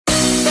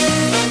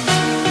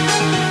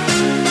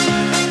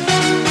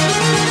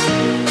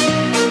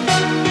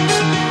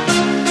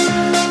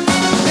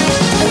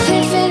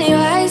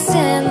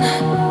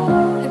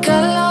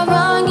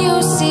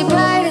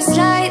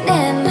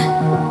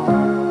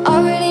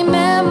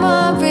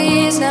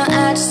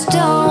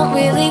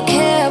really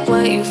care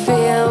what you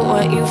feel,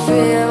 what you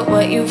feel,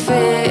 what you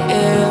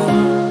feel.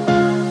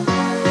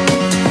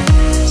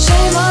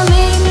 Shame on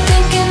me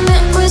thinking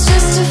it was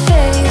just a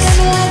phase. Got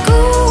me like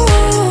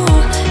ooh,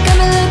 got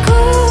me like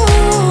ooh.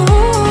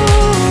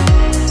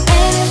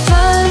 And if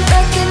I'm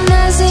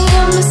recognizing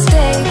your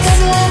mistakes, got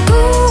me like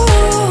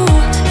ooh,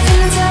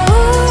 feeling so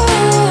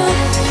ooh.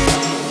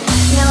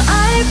 Now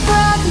I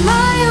brought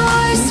my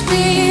worst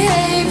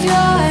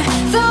behavior,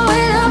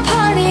 throwing a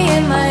party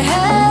in my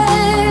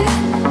head.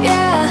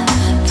 Yeah,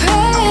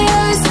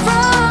 prayers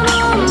from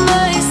all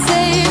my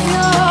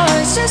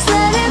saviors. Just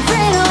let it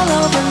rain all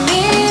over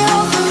me,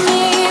 over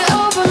me,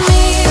 over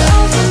me,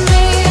 over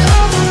me,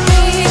 over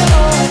me.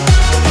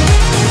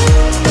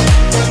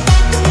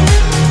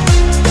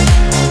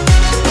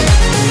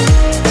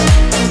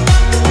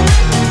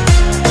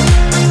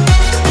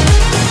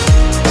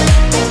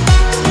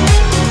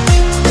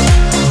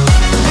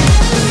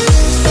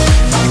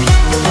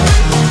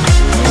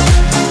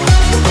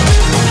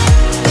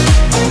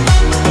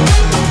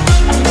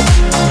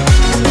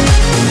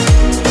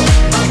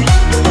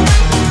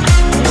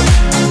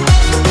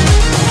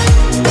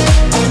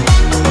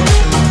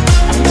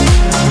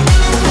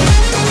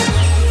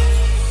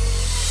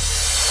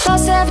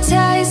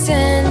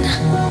 Self-advertising,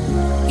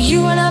 you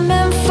were not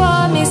meant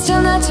for me,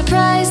 still not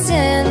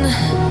surprising.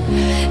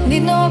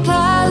 Need no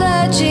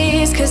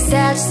apologies, cause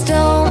I just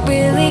don't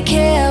really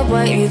care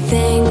what you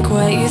think,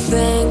 what you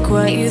think,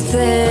 what you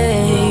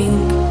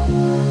think.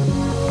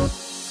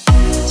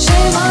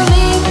 Shame on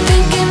me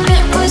thinking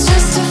it was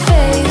just a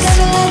phase. Got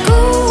me like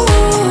ooh,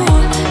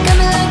 got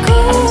me like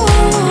ooh.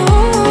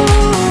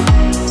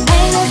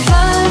 And if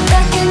I'm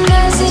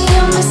recognizing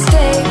your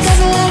mistakes, got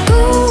me like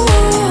ooh,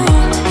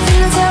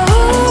 feeling so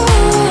ooh.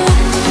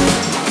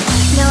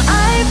 Now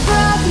I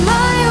brought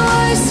my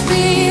worst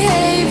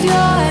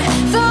behavior,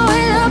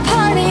 throwing a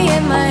party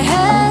in my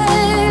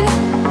head.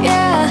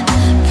 Yeah,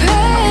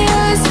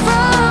 prayers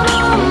from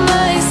all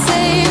my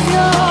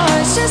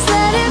saviors. Just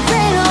let it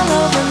rain all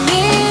over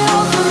me,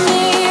 over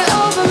me,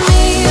 over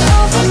me,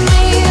 over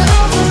me,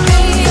 over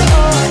me.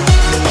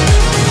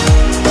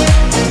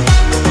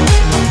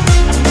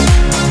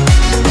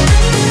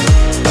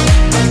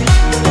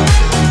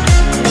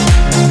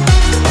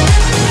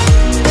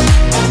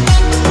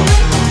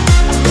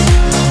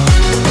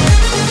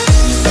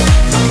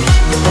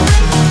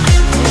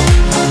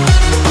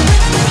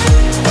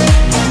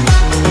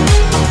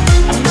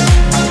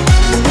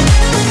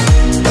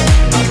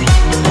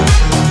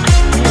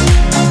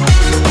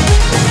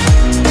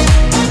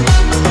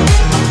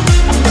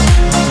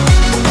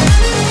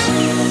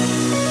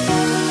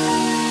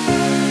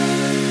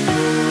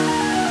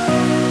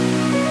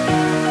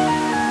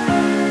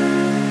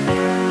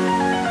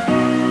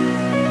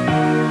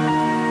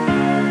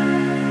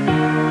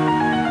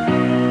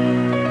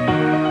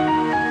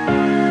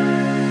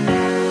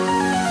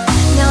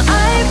 Now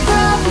I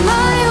brought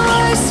my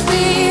worst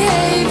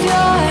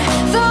behavior,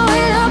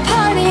 throwing a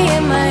party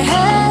in my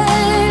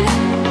head.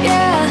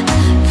 Yeah,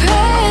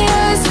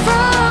 prayers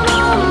from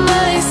all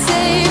my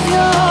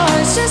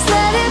saviors. Just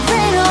let it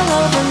rain all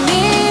over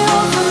me,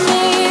 over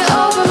me,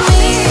 over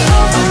me,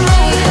 over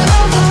me,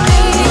 over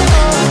me,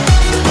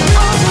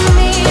 over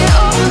me,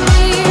 over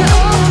me,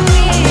 over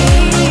me.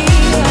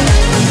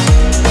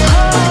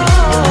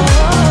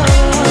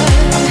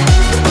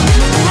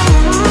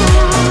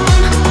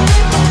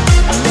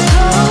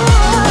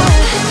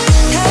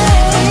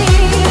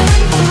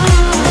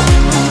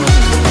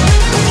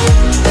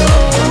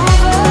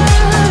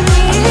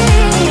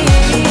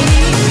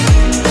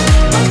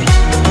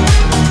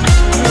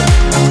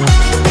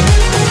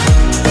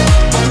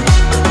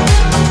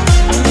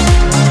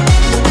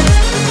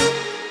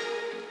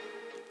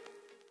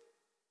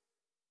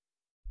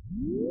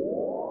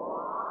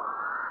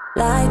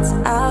 Lights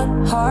out,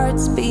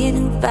 hearts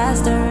beating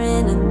faster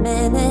in a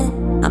minute.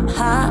 I'm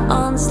high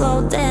on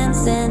slow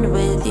dancing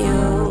with you.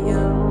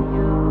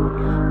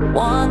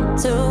 1,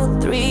 2,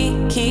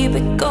 3, keep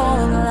it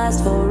going,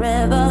 last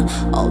forever.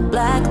 All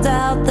blacked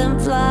out, then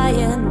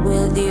flying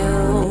with you.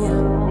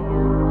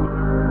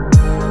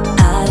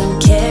 I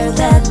don't care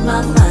that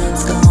my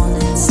mind's gone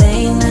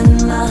insane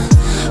and my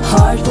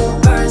heart will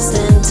burst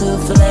into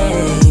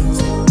flames.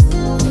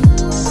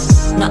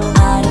 No,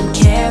 I don't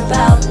care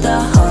about the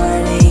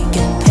heartache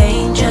and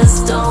pain.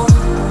 Just don't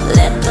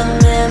let the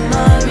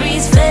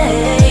memories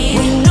fade.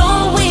 We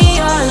know we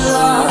are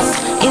lost,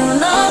 in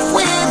love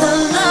with a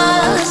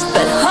lust,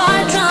 but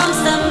heart trumps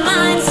the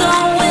mind, so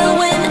we'll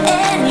win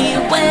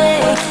anyway.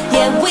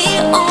 Yeah, we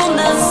own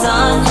the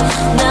sun,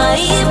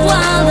 naive,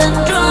 wild and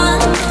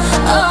drunk.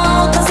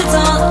 Oh, cause it's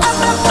all up,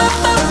 up, up,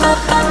 up,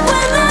 up, up.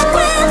 When I'm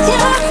with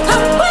you,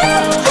 I'm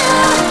with you.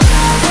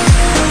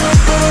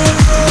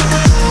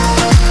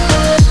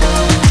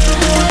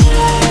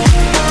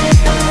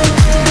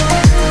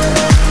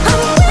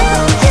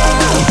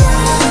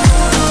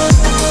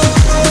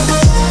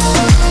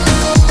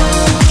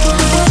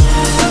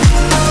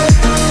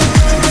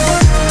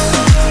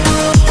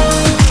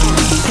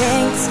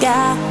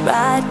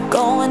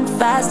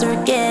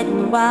 start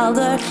getting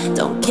wilder.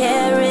 Don't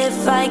care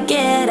if I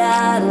get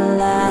out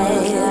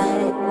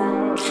alive.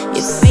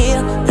 You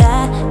feel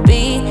that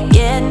beat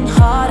getting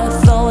harder,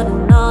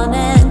 floating on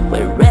and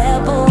we're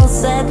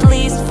rebels at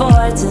least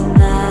for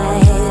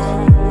tonight.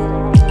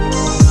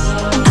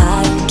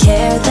 I don't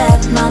care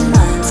that my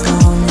mind's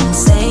gone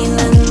insane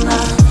and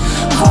my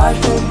heart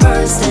will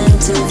burst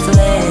into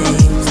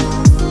flames.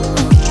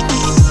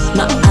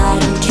 No, I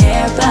don't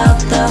care about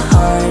the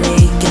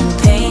heartache and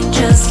pain.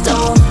 Just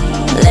don't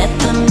let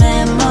the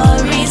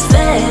memories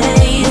fade.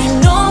 We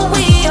know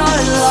we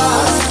are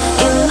lost,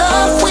 in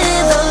love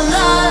with the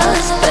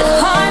lost, but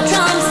heart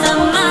drums the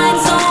mind,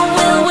 so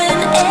we'll win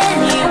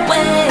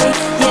anyway.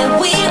 Yeah,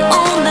 we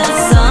own the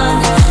sun,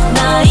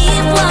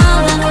 naive,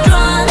 wild and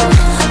drunk.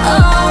 Oh,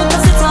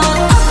 'cause it's all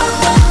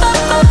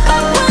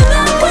up when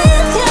I'm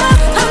with you,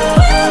 I'm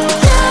with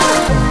you.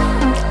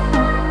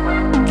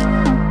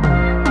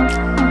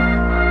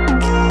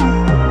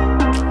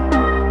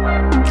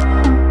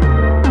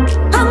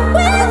 I'm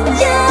with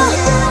you.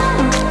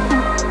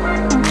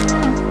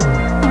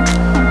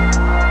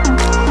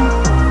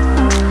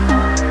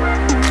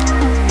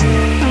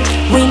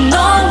 We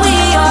know we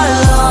are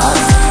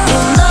lost,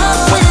 in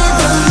love with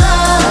the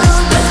lost,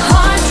 but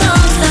heart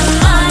drums the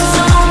mind,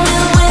 so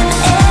we'll win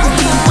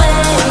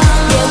anyway.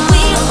 Yeah,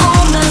 we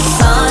own the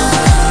sun,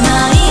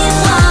 naive,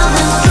 wild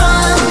and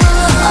drunk.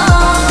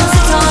 Oh, 'cause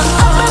it's all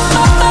up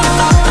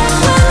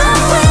when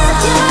I'm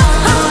with you,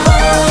 I'm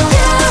with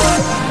you.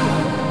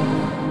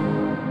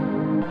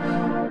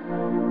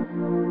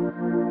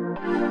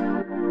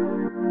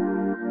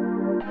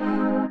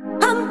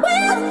 I'm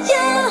with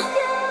you.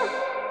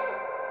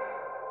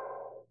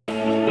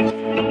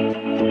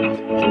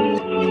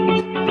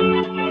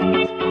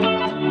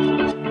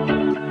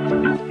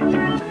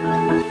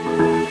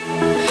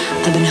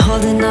 I've been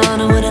holding on,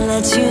 I wouldn't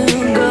let you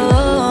go.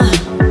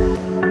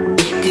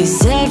 'Cause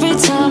every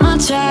time I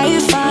try, you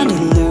find a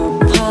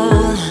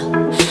loophole.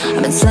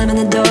 I've been slamming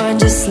the door and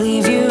just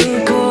leave you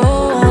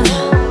cold.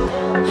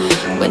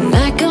 When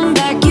I come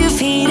back, you've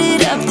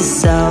heated up the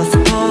South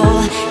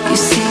Pole. You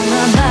see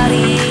my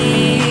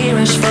body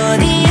rush for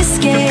the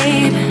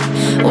escape,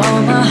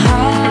 while my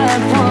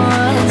heart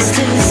wants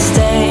to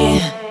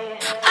stay.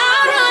 I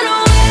run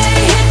away,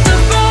 hit the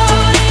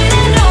road, in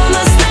an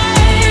almost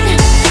thing,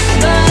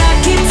 but I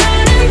keep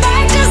turning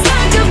back just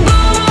like a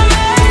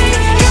boomerang.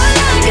 You're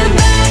like a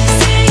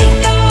backseat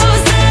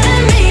ghost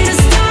telling me to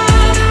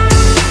stop.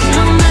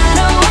 No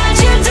matter what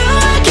you do,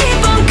 I keep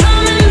on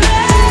coming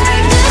back,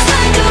 just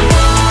like a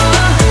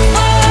boomerang,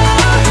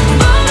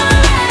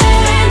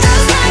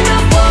 just like a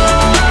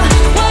boomerang,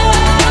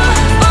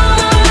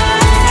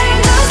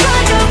 just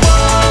like a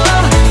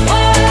boomerang.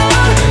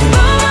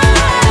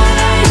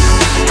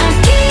 I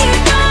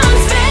keep on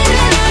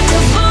spinning like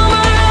a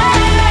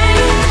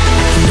boomerang.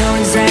 You know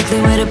exactly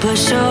where to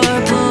push or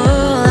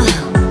pull,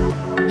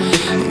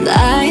 and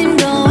I am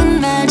going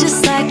mad just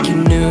like you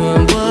knew I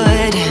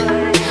would.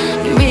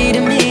 You're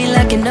reading me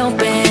like an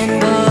open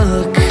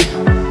book.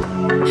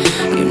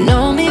 You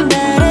know me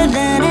better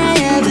than I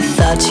ever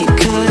thought you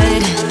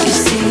could. You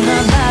see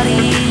my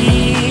body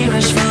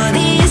rush for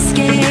the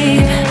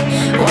escape,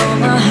 while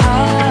my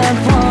heart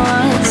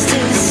wants to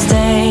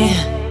stay.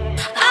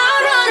 I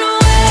run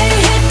away,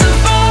 hit the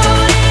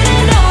road, in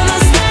an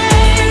almost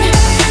thing,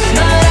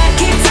 but I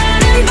keep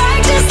turning back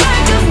just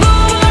like a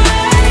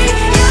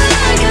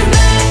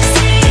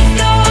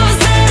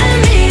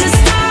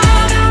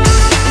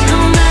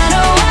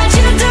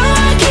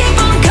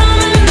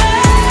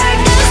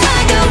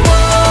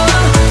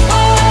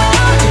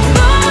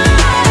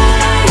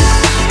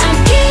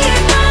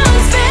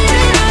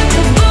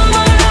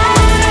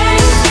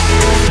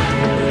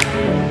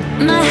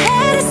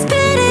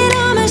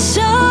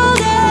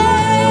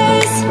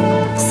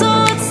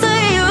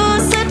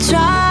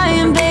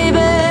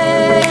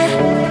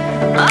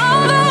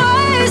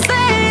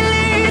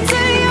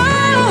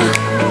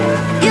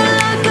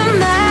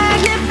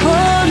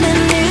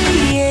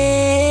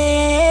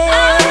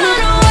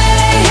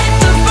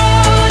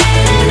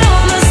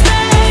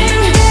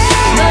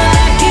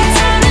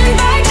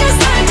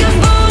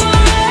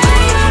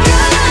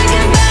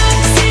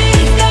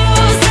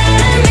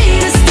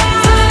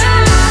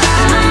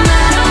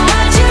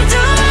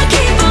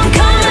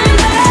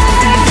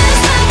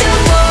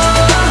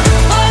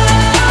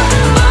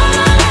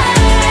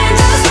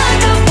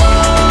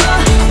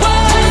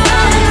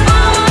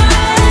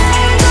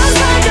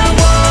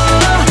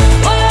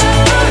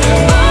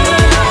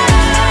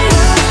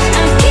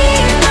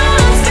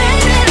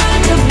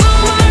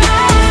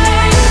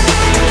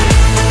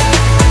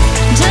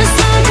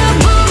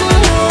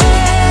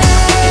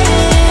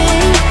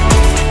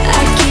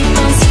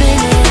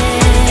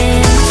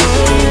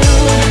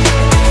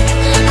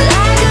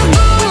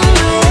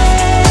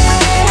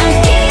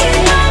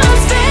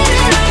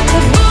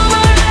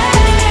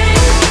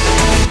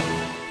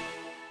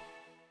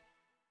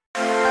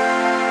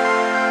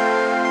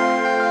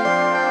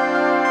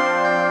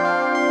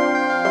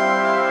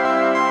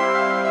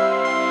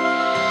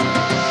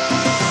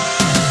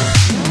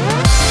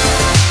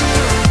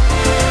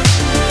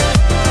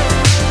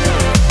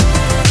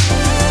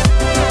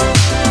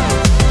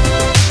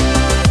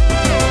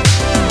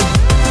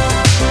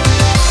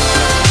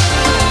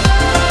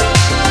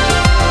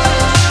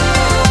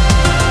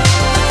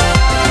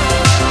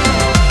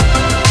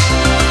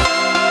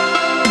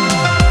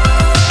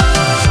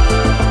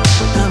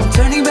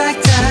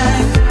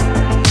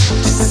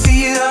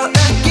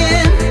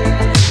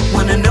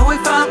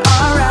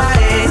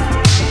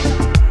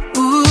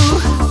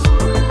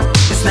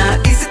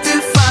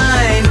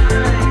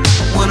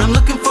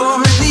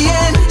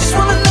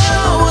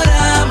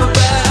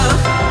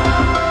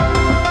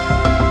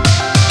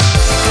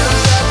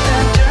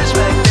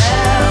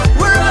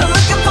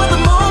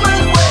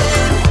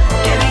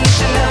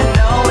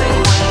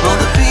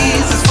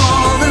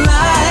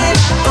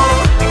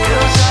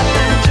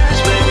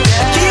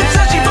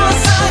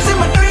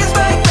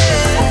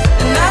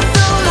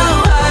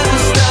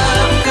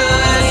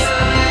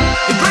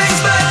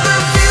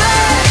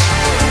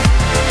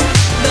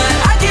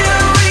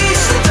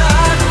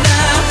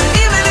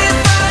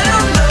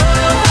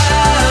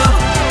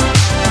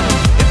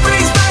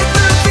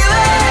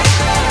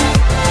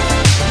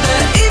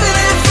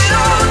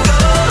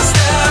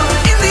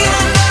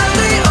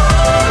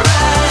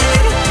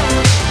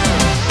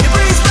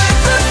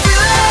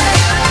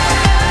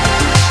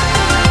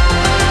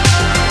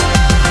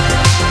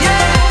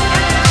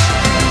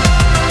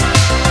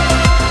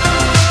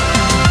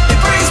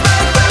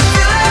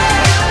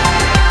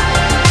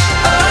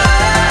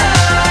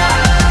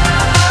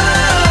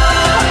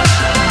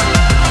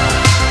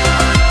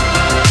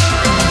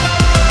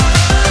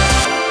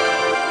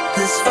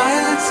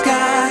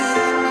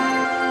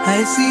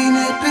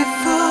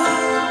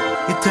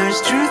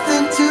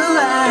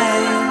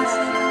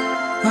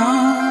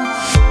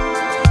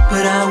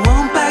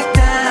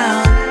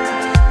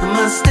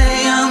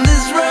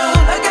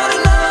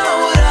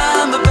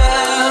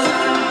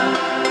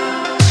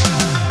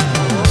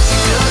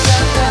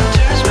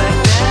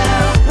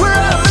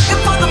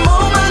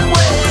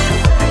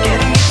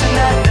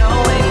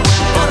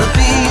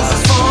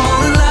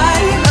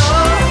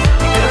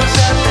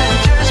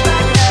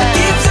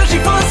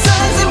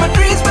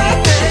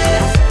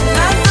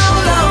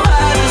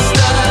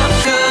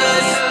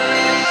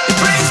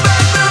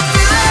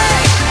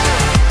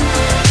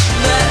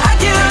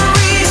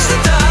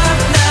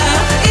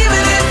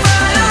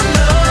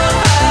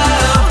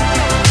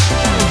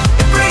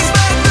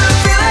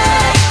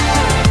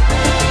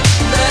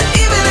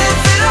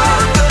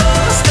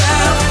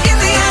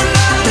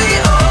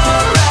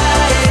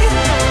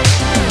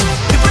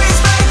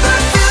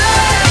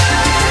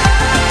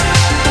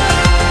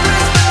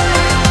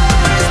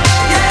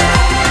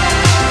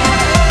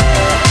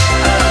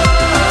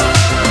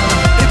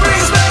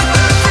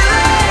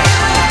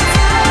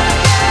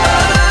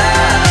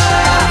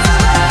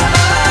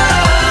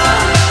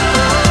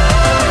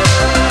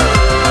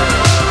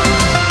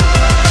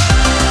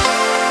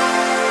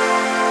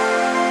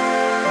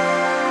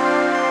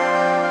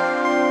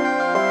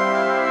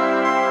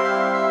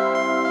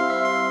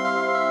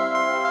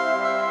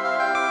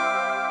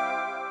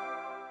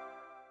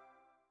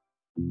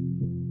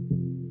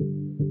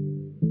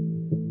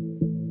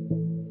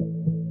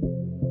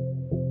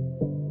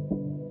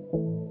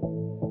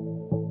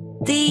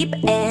deep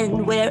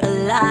end, we're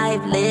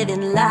alive,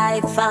 living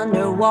life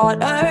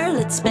underwater.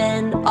 Let's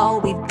spend all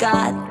we've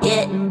got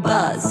getting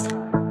buzzed.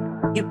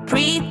 You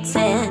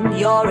pretend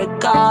you're a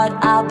god,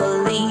 I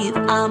believe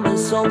I'm a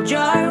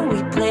soldier.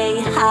 We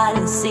play hide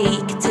and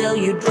seek till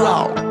you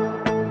draw.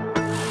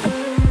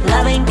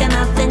 Love ain't got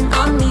nothing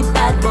on me,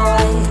 bad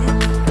boy.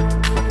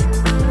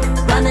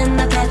 Running,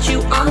 I'll catch you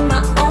on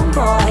my own,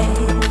 boy.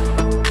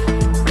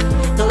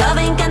 No, love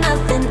ain't got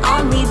nothing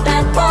on me,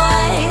 bad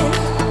boy.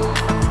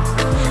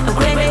 I'm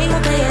great,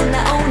 you're playing,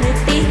 I own it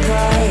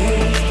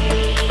because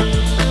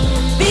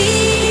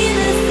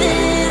Venus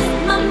is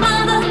my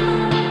mother.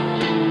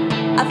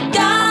 I've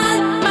got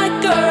my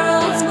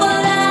girls for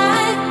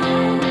life.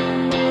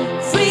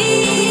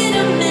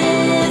 Freedom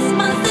is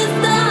my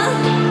sister.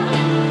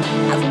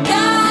 I've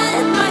got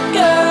my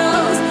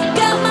girls,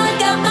 got my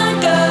girls.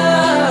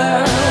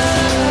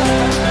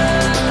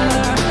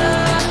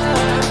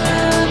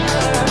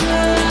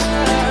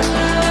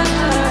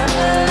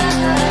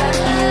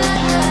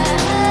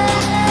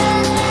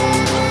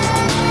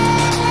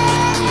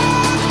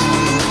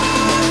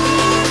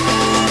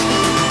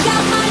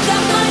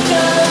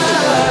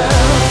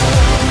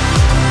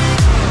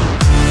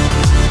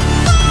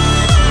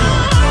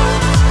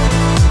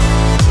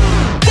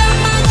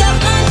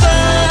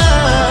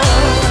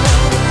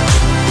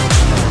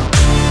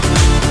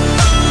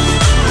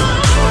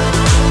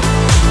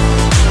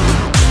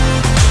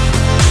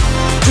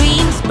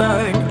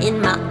 Burn in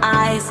my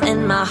eyes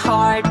and my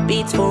heart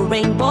beats for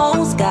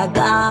rainbows.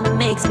 Gaga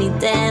makes me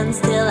dance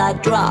till I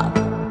drop.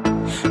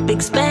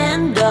 Big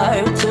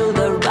spender to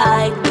the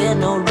right with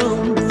no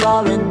room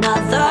for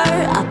another.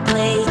 I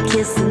play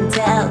kiss and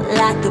tell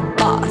like a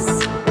boss.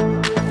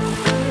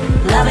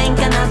 Love ain't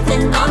got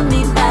nothing on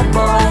me, bad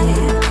boy.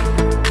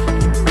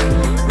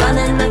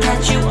 Running, I'll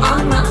catch you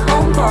on my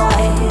own,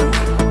 boy.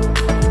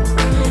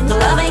 No,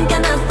 love ain't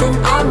got nothing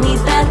on me,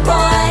 bad boy.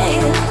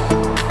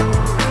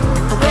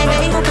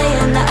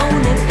 And I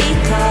own it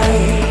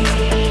because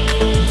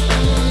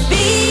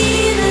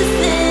Venus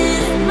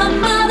is my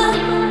mother.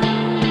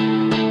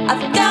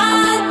 I've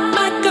got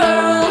my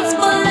girls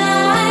for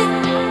life.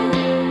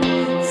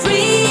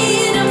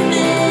 Freedom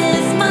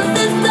is my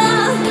sister.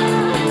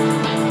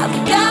 I've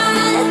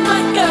got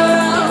my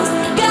girls,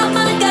 got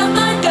my girls.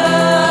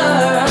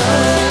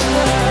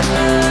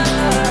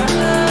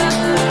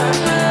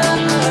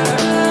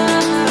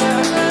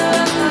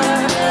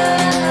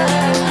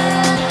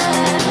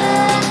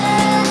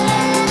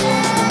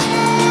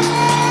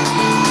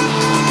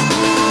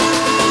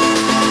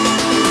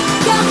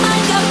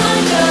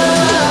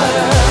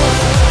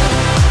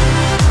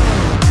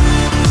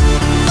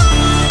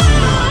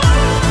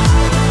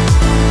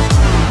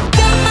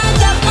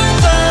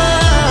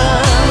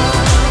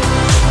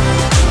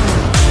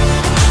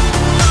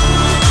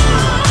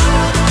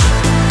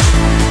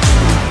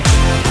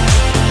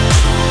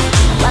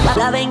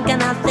 Love ain't got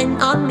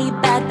nothing on me,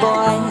 bad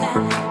boy.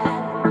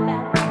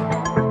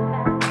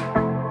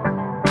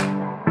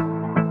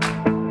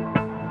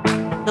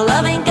 No,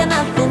 love ain't got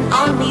nothing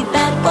on me,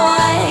 bad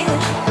boy.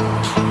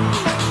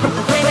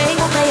 Play,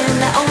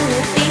 and I own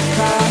it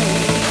because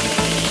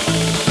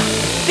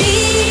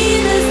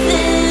Venus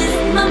is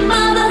my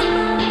mother.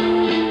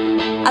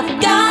 I've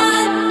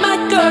got my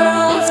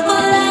girls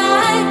for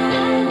life.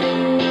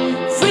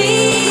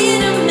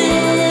 Freedom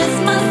is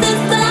my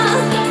sister.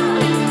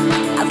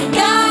 I've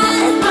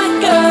got my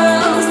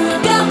girls,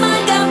 got my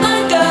girls.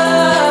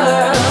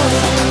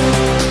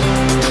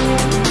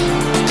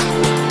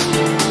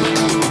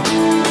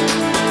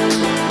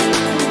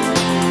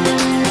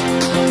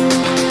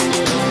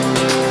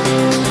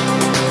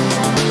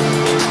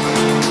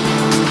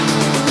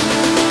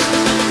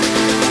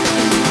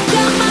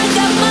 Got my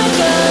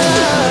girls.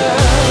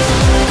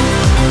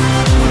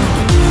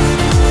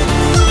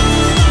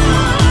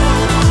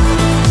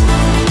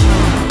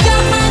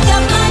 Got my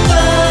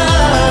girls.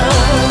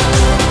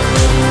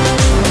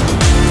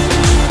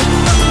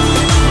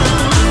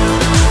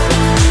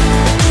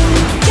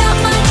 Got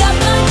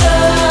my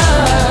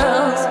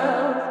girls.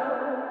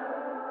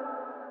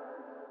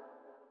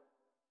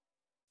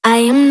 I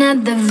am not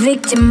the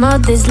victim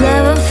of this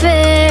love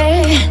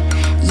affair.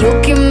 You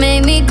can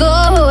make me go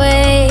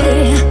away.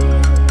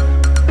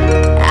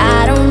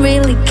 I don't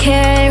really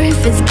care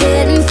if it's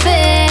getting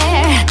fair.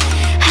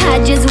 I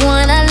just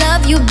wanna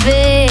love you,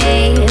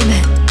 babe.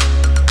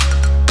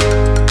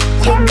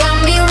 You got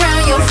me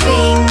around your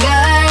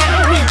finger.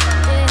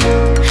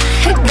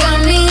 Got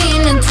me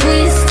in a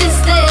twisted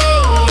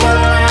state of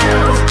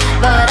love,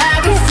 but I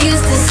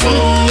refuse to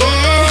see it.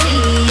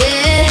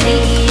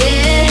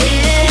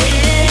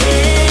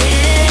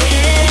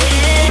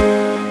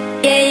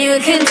 Yeah, you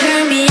can turn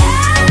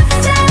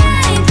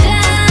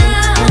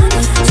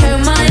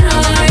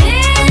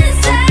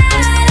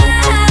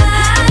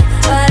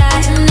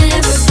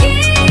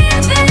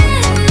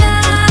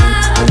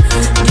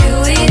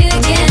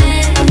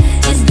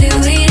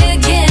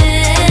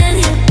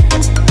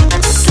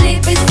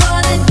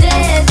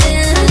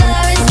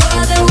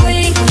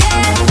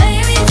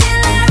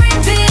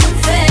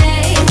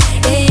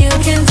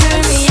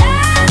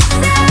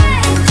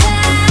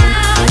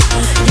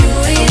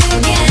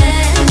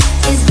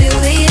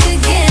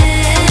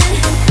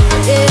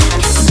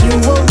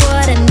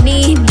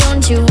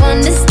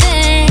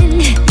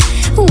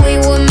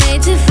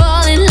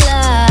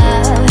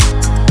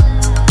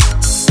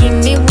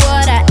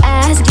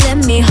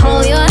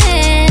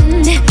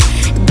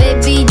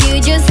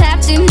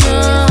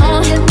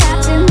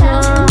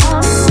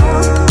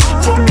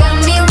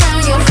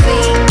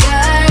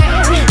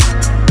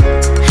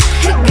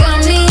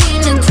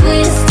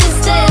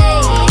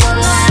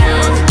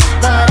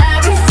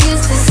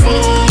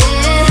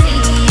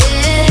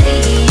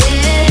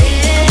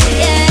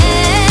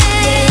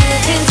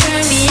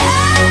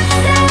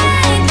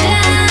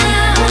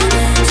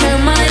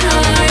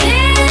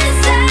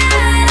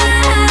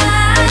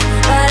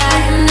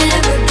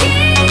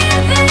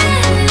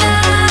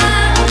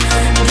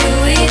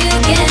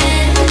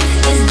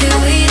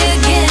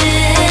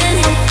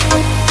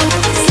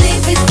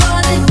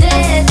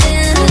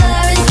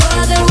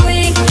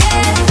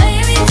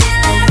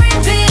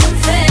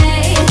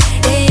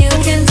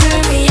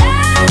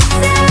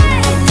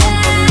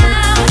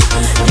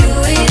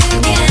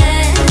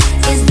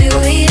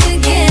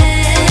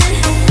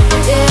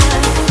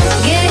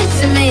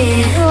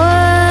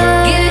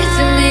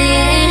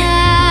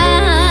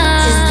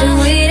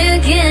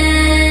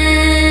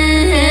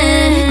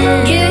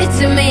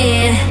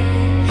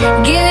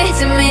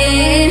to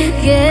me,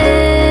 yeah.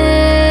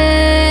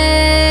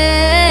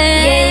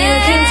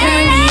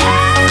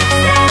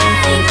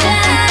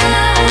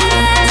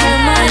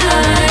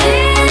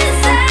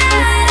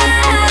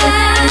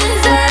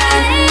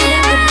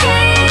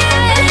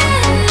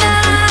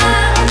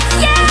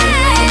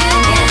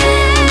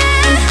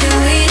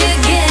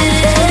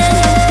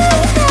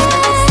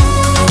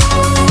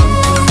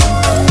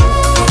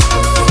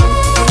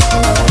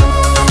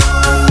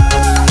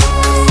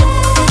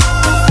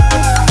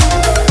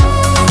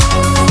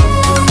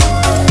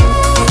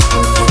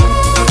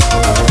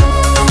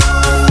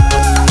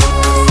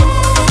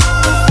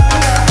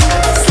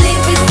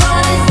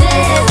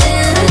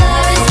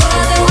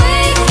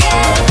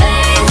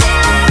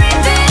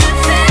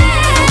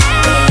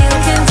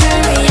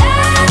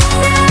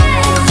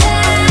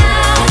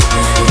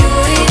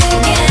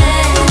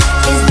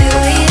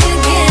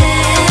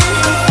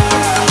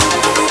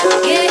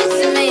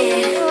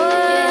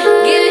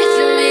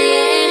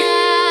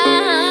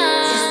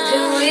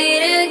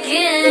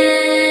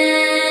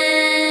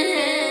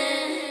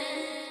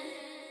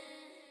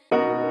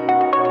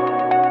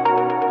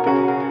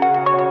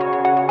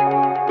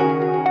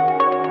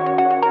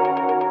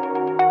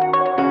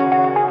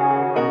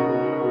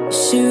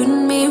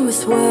 Shooting me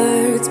with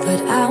words,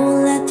 but I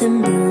won't let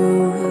them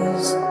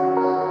bruise.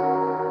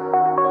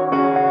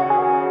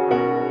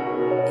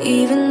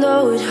 Even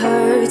though it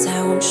hurts,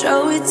 I won't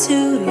show it to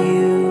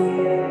you.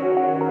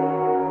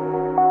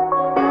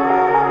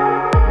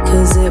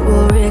 'Cause it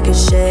will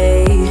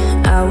ricochet,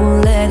 I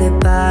won't let it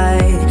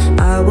bite.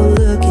 I will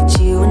look at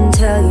you and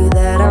tell you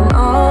that I'm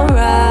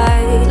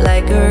alright.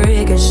 Like a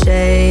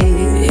ricochet,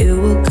 it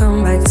will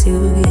come back to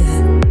you.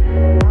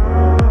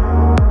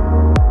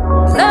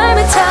 Let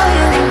me tell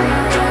you,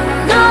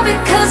 no,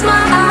 because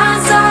my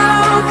eyes are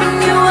open,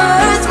 your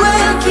words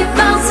will keep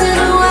bouncing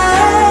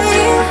away.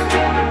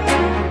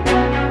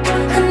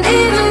 And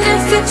even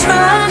if you're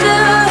trying to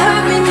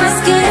hurt me, my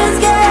skin's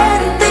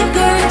getting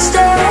thicker each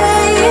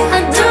day. I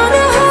don't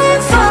know how you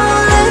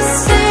fall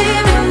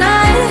asleep at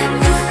night,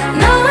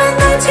 knowing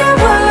that your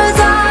words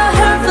are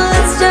hurtful,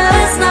 it's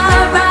just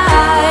not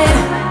right.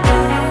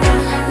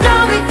 No,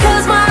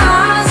 because my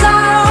eyes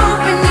are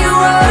open, your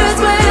words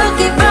will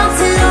keep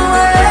bouncing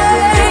away.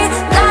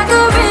 Like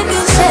a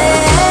ricochet,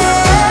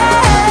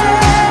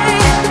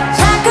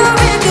 like a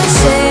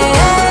ricochet,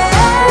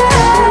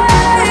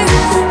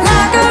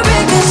 like a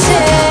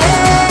ricochet,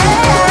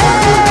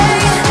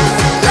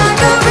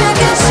 like a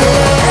ricochet.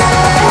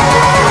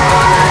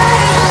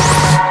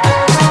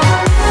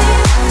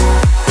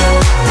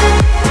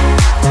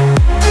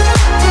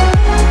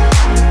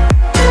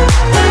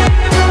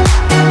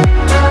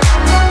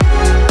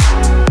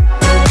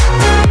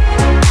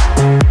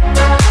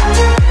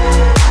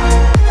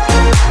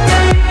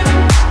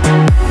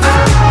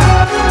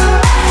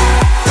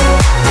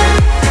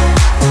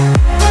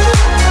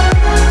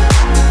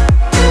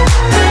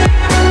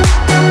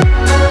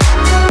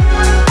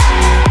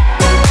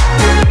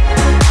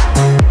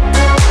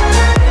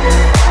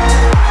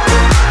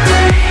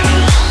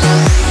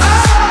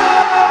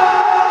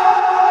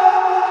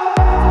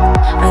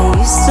 I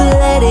used to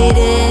let it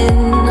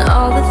in,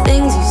 all the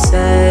things you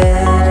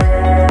said.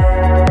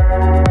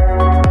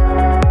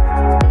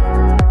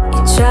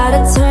 You try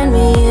to turn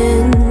me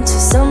into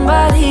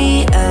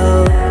somebody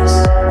else,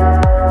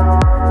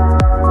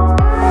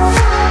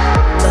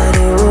 but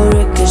it will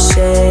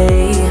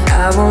ricochet,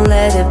 I won't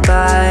let it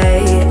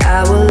bite.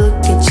 I will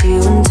look at you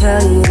and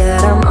tell you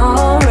that I'm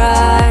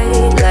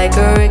alright. Like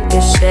a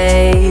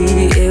ricochet,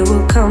 it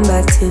will come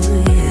back to you.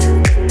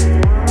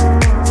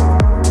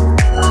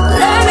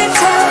 Let me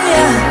tell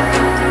you,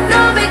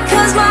 no,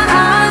 because my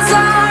eyes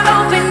are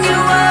open,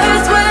 your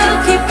words will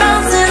keep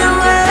bouncing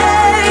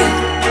away.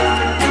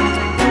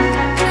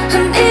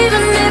 And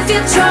even if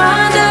you're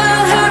trying to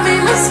hurt me,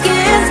 my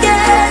skin's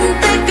getting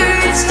thicker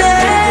each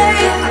day.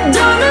 I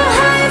don't know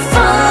how you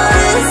fall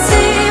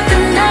asleep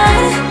at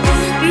night,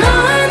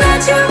 knowing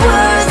that your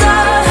words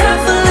are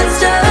hurtful, it's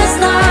just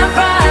not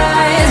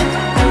right.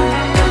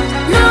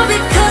 No,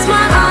 because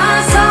my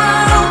eyes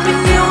are open,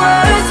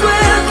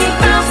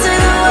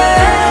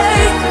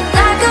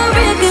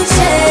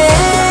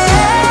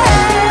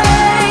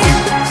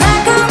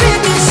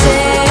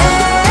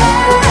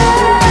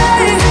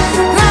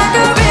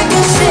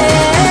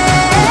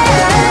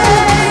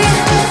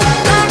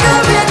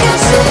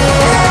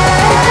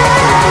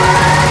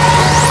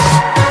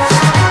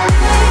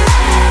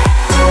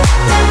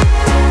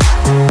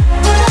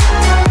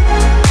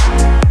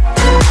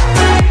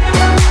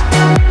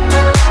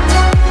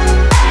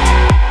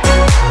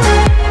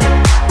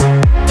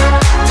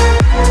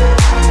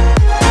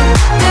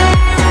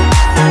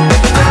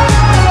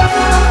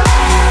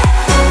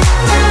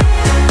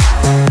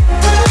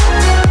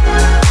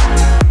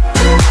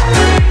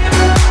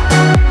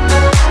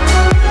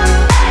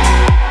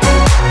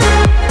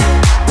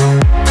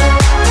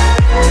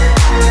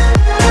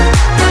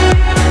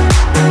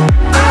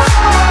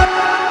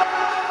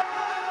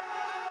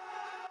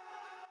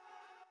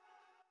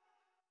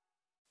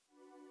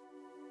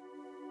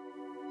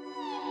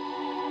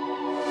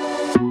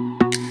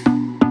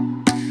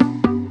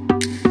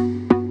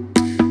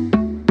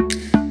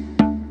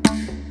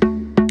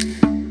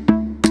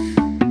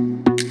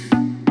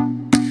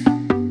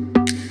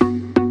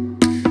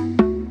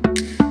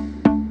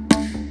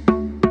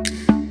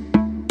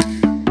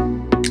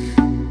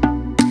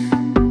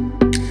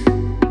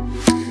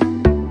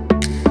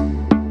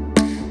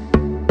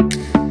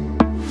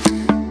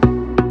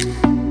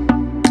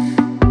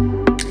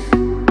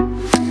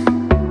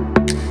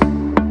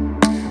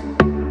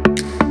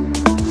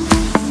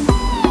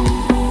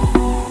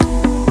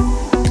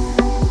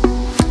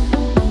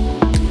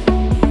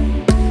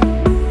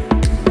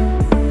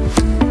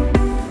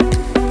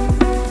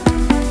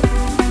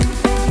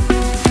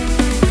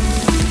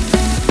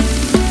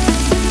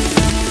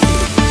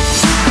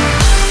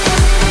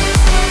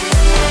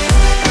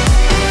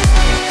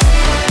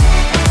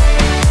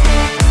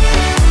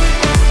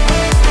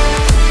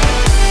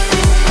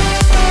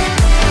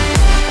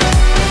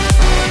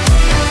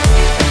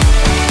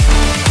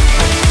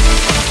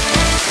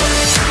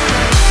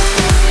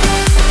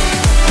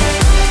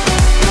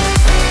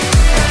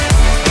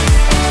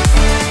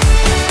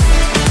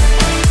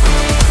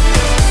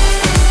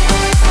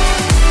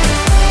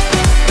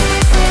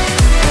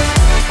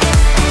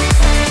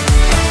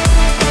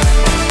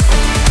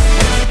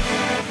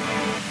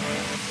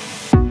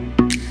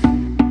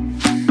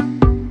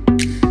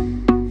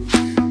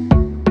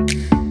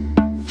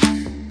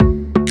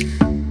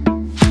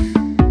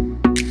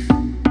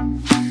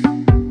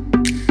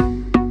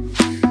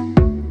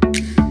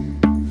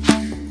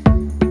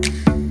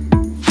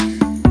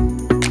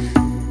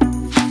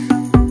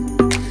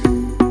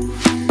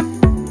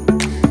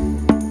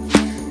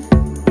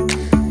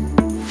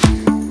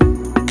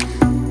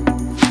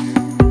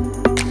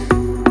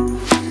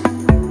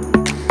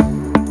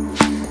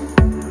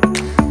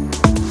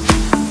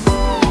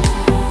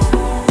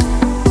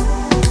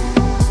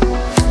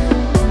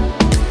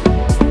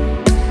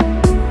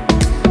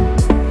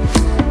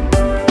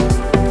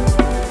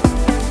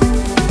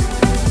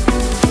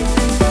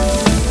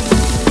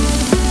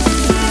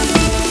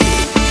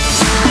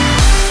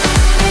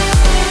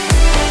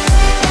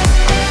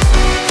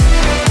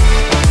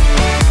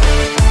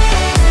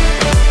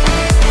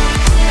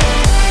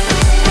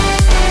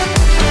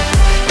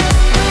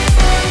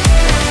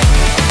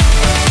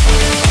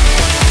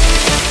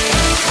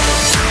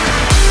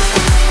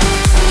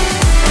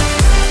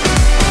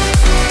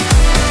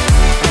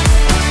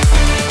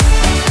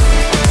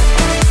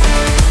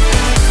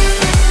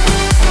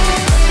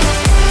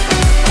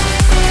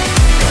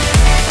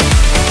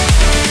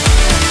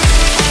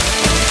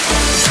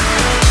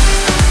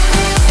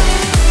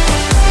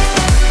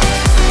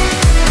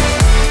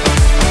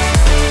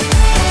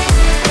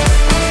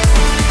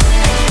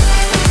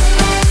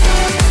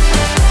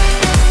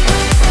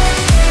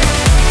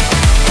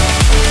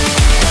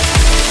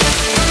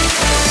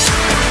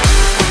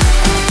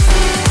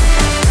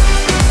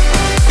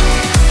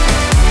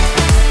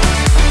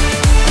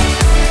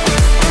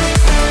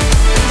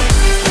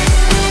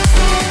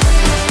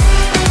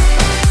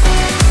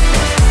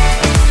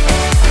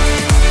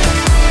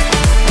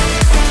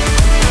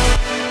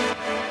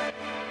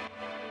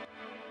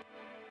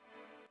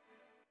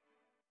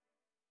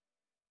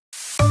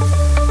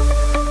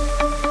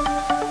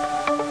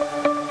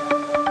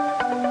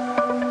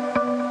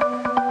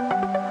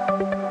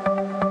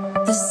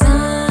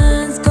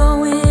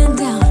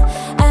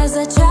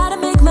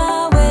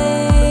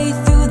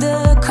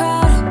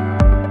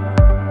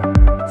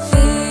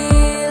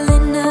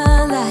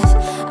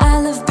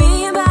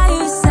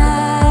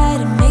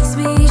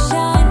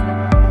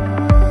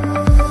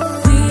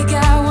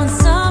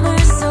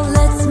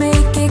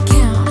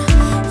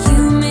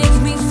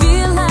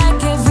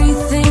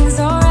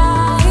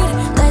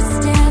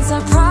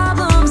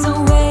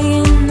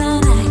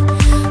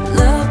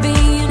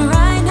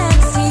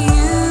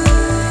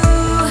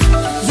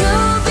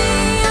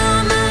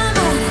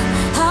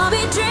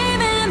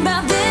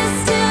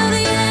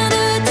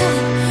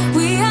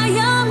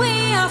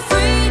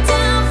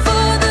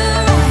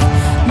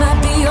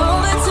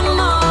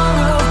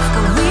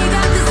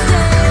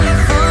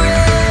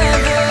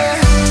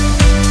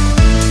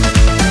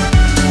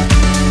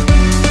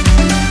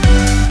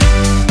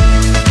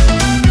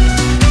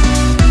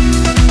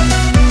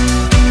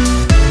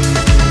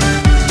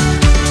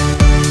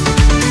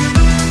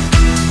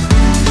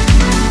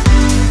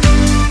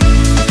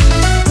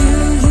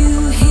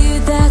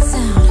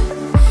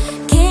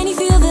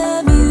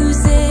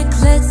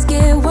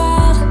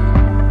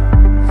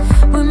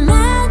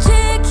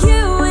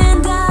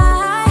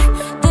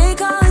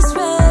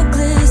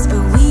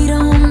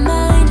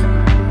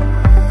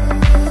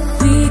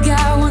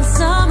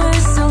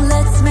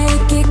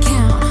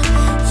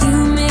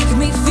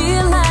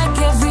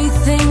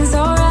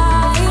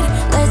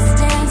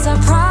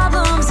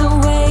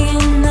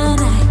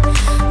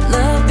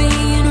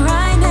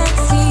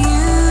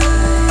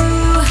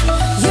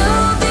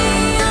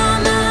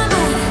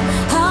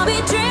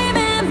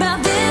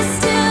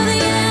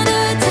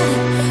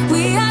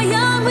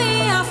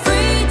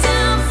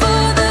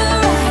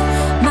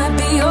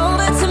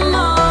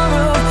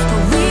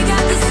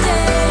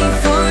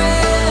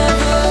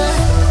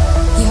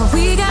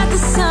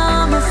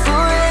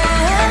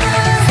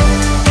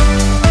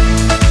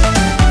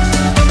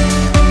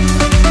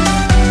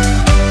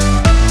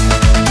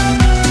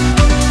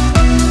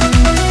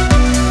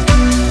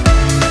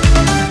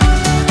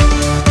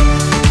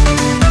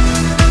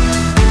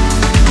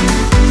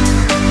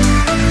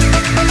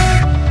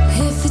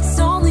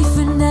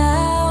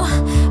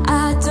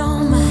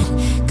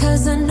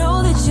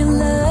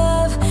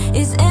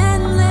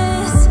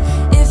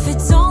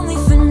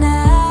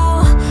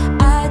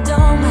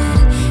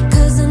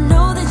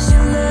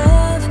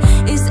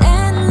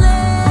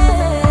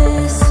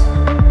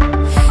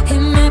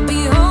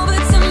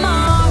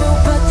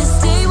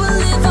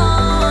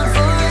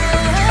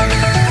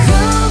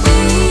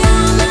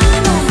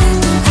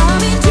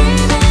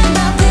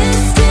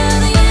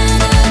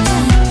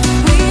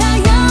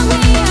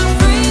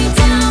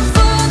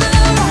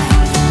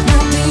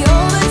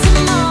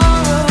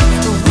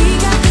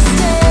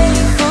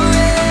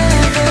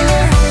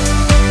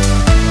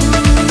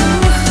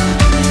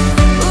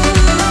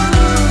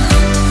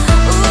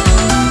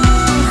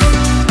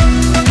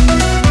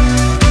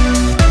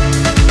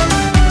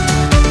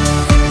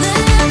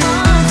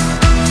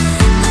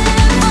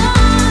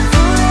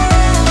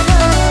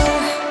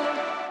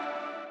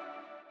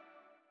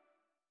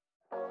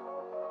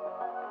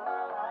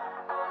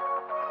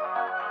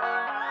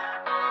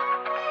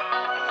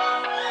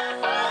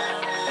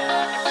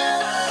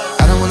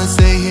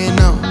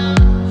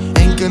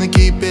 gonna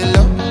keep it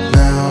low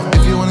now.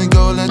 If you wanna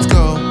go, let's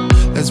go.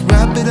 Let's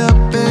wrap it up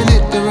and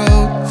hit the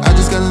road. I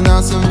just got an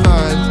awesome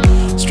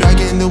vibe,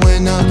 striking the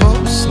winner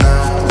post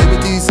now.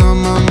 Liberty's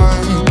on my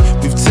mind.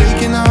 We've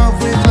taken off,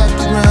 we've left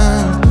the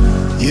ground.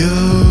 You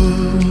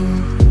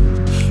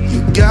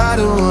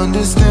gotta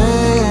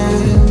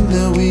understand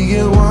that we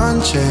get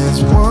one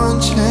chance,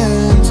 one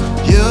chance.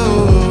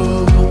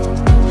 You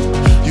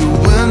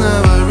will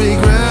never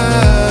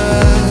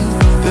regret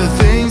the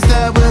things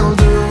that we'll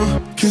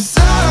do. 'Cause I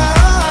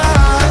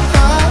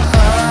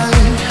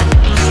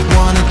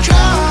wanna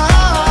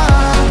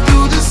drive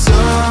through the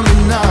summer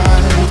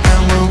night.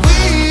 And when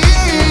we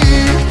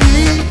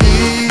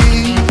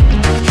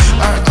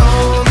are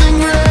old and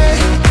gray,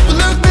 we'll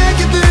look back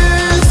at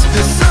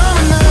this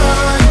summer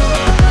night.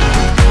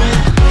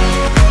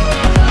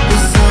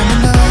 This summer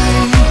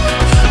night,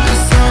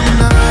 this summer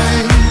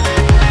night.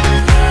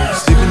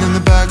 Sleeping in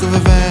the back of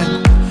a van,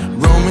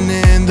 roaming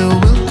in the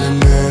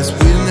wilderness.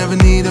 We'll never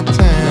need a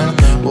plan.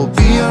 We'll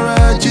be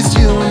alright, just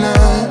you and I.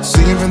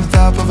 Singing from the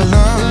top of our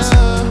lungs,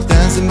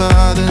 dancing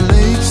by the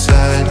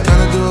lakeside.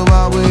 Gonna do it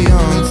while we're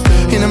young.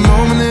 In a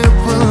moment it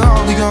will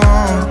all be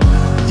gone.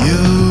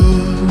 You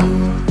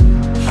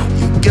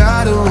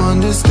gotta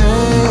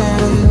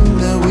understand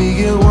that we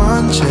get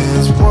one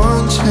chance,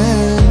 one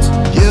chance.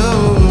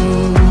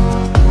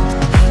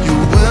 You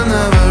will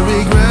never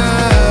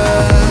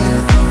regret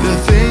the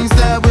things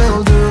that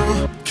we'll do.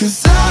 'Cause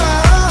I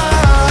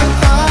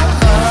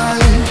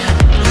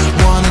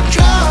wanna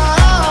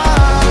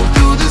drive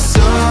through the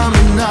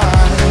summer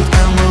night.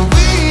 And when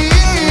we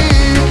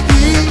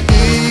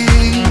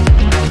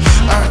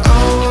are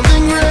old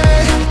and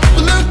gray,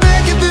 we'll look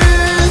back at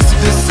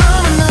this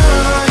summer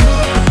night.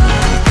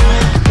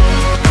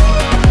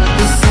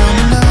 This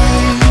summer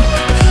night,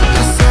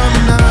 this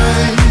summer night.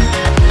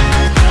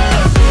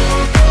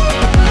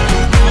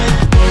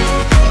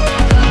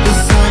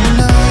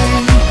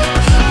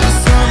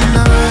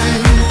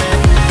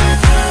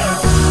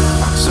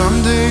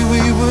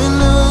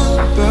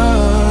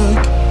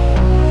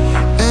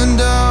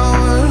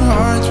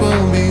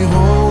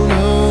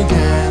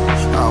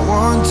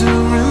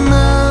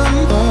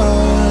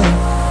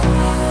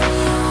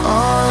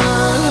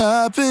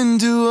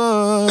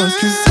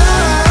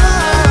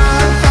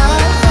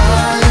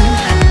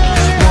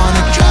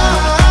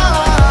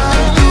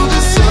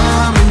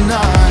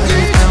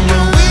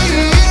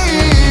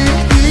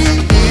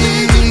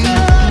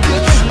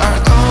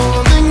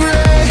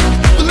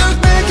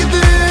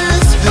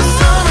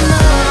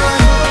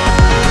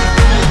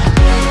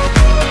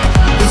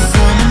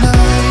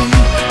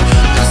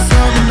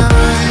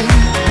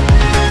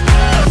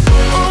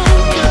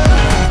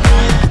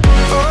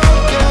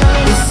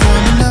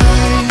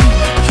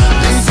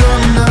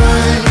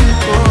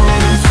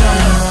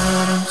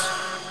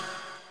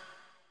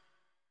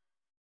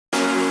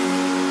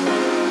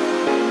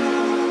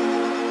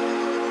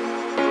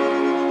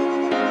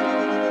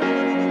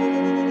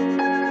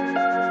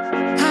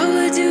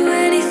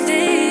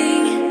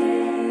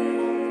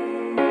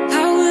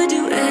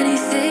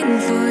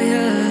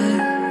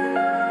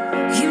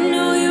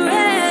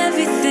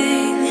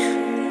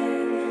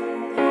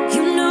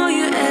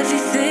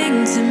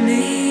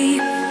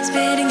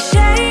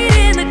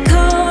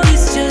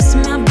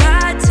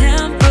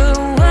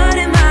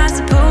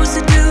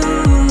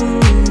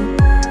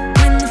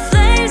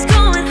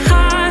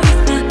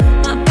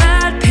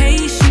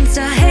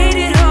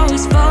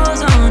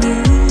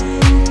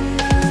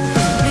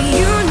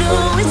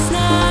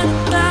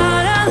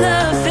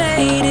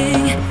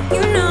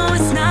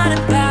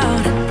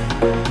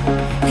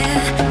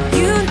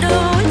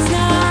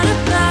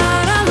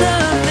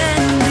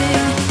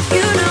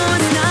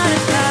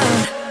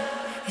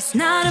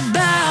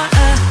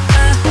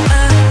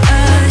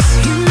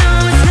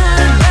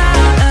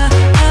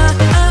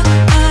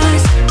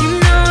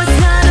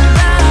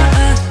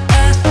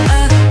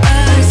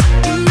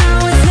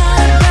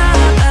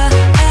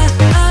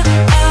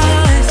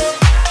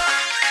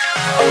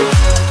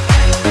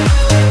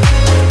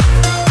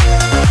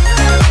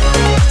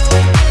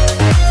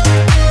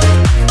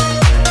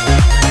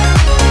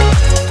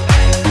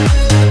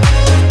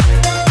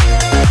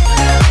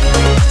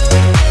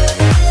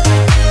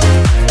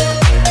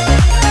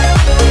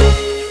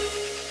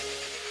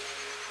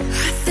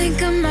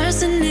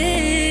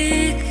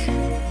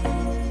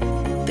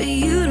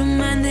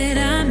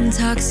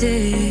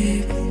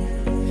 toxic.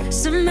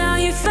 Somehow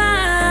you're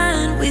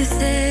fine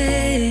with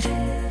it,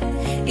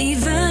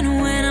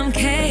 even when I'm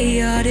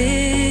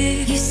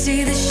chaotic. You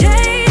see the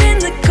shade in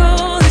the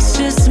cold, it's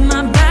just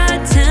my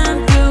bad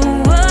temper.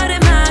 What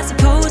am I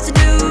supposed to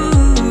do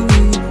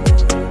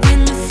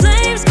when the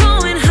flame's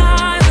going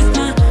high with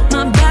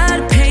my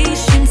bad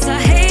patience? I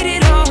hate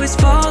it always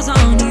falls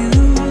on you.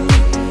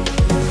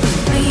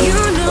 But you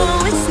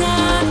know it's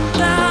not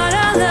about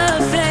our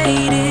love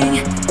fading.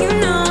 You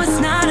know it's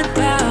not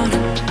about,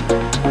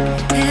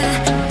 yeah.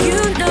 You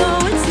know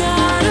it's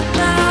not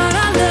about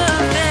our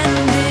love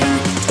ending.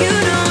 You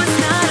know it's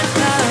not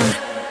about,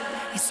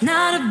 it's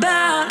not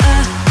about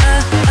us.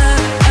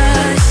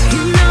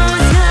 You know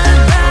it's not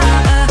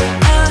about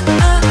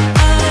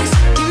us.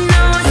 You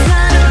know it's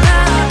not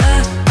about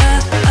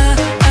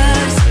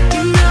us.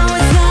 You know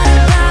it's not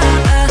about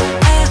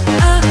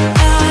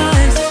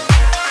us.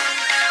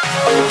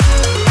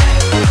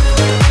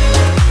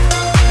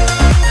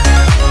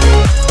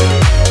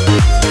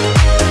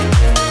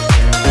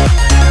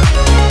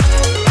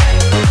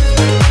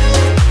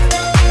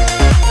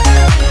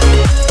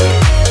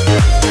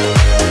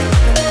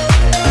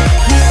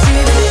 You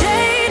see the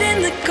shade in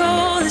the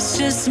cold, it's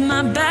just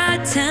my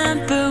bad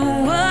temper.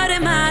 What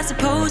am I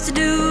supposed to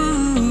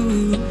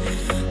do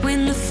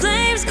when the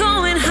flame's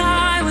going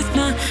high with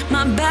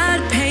my bad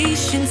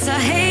patience? I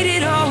hate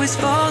it always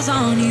falls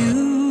on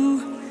you.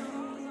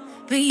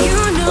 But you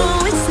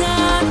know it's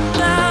not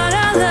about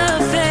our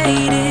love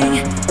fading.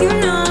 You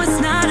know it's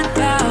not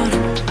about,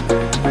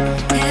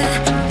 yeah.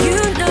 You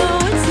know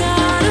it's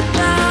not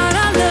about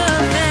our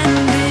love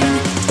ending.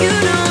 You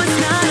know it's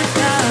not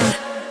about,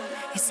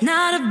 it's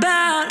not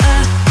about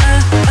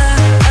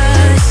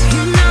us.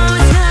 You know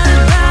it's not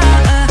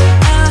about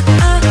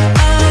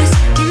us.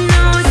 You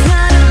know it's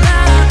not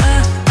about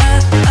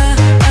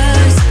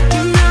us.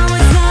 You know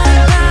it's not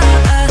about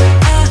us.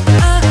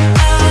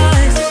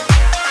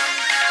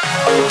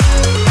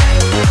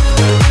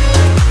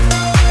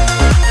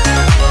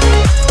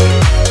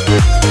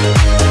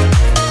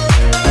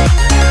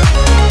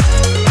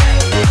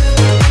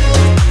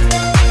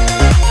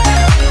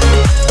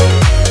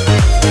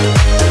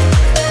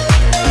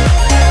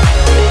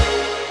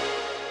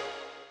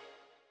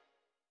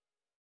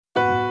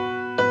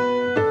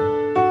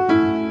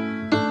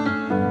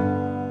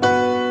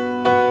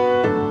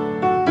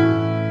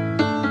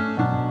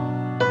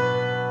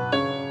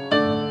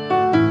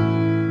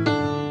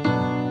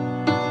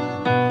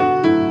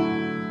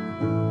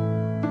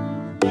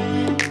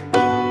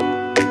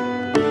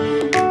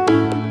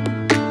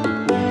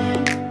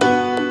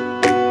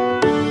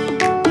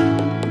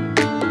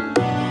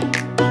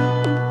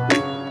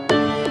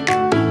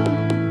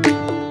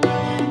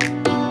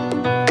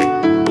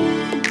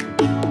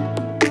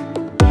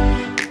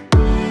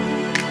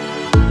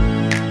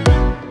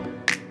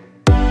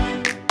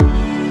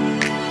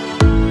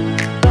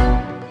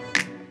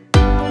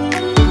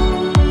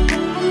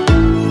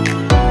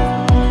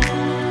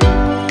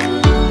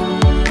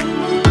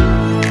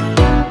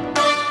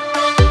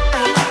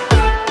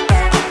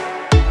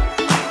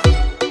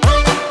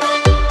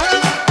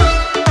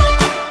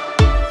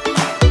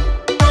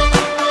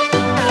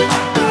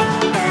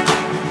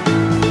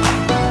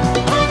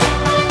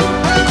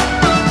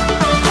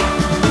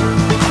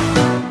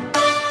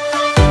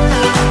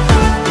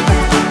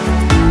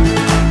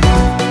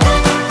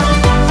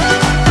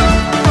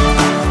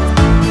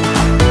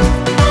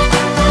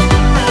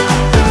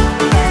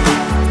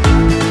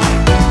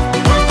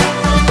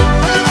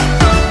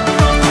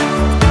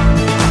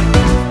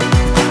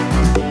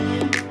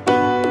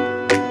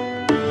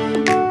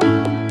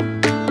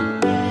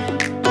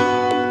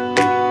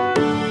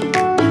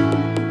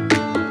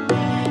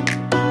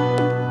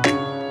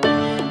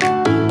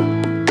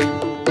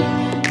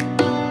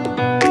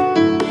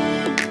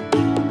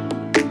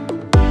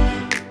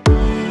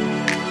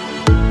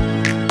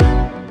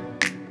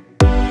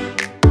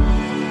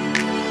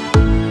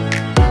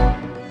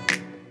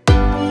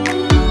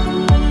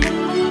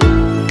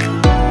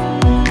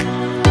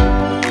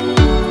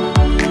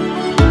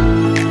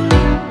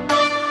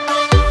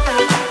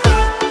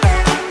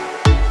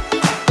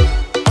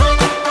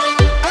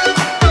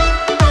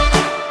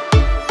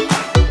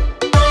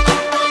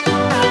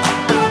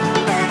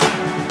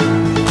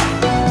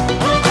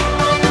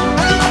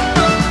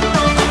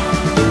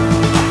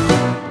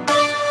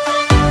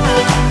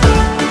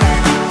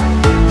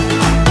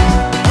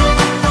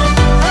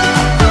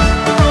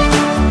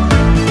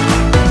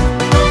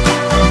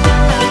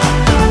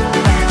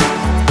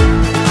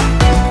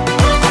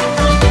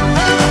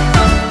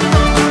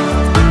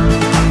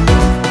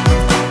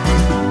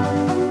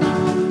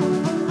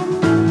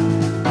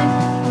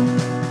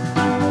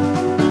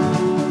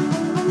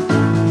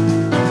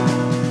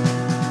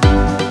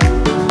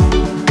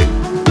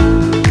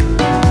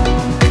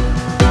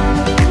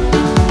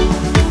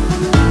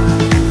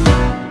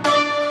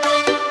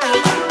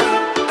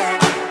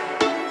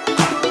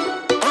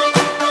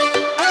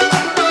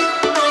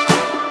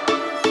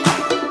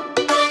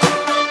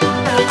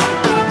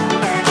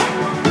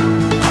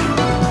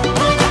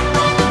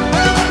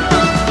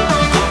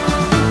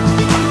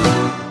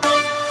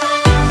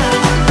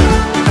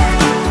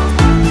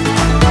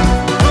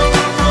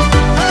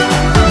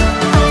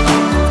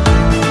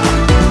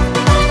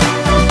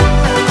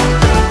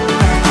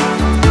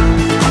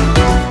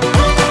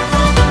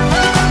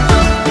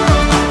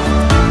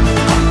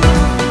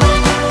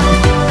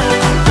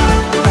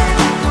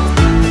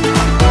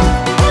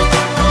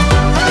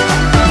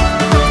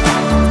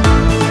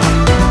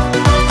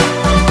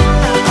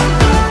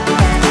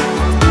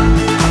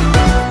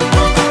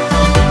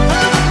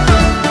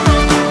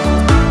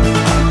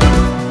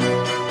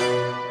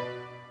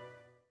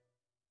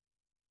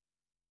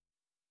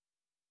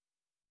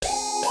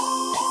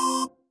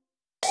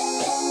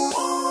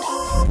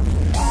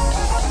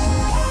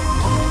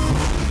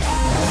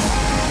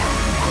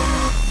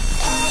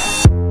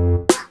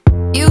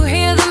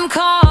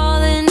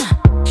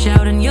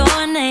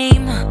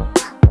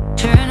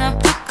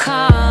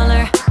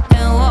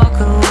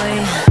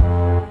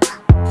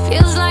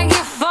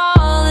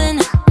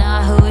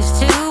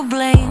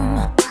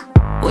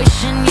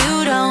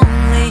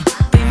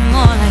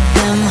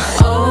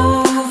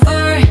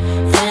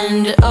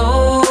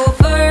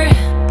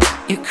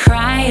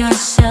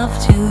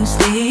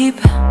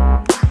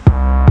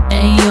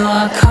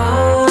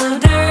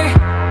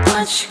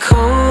 much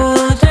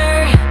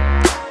colder.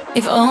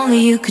 If only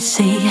you could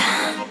see.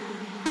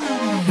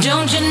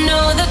 Don't you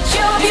know that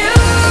you're beautiful,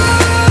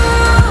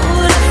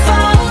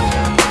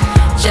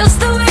 just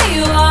the way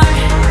you are,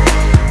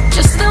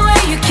 just the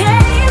way you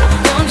came.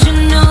 Don't you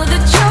know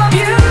that you're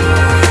beautiful,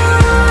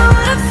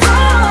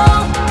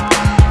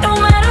 no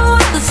matter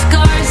what the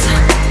scars,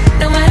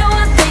 no matter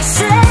what they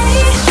say.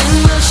 And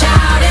we'll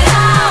shout it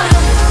out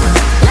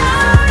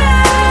louder,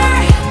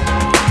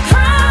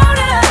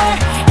 prouder.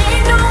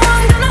 Ain't no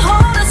one gonna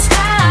hold us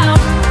down,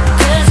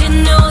 'cause you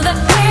know that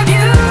we're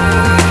beautiful,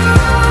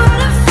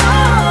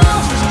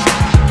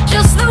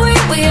 just the way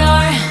we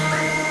are.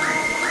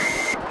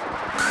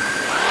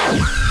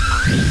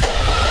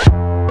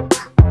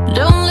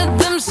 Don't let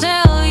them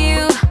sell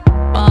you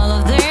all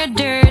of their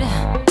dirt.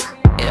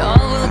 It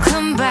all will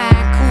come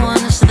back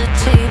once the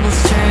tables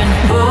turn.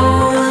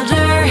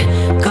 Bolder,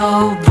 go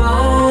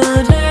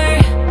bolder.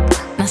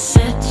 Now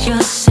set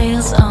your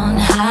sails on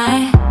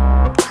high.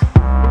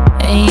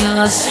 And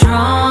you're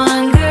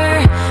stronger,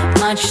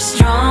 much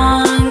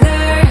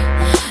stronger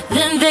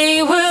than they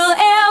will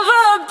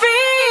ever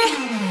be.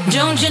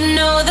 Don't you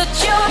know that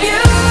you're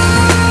beautiful,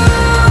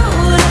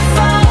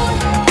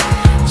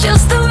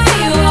 just the way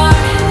you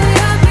are,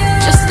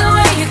 just the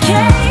way you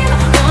came.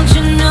 Don't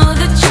you know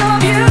that you're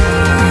beautiful,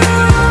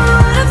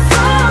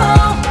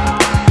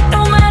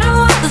 no matter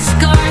what the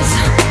scars,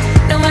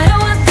 no matter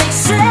what they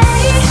say.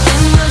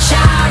 And we'll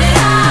shout it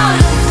out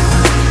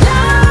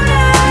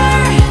louder,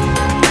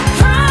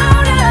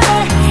 prouder.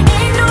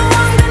 Ain't no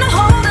one gonna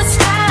hold us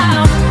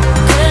down,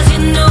 'cause you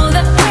know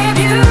that we're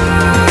beautiful,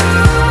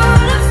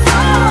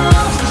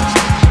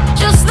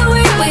 just the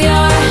way we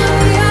are.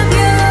 We're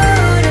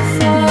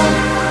beautiful.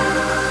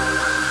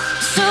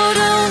 So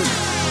don't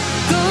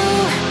go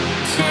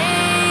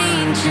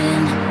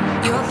changing.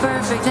 You're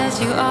perfect as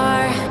you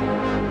are,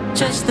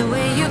 just the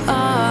way you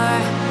are.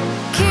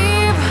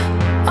 Keep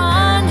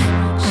on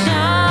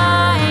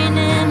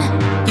shining.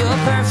 You're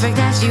perfect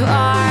as you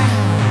are,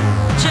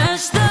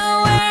 just the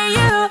way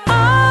you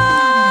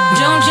are.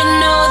 Don't you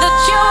know that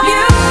you're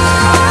beautiful,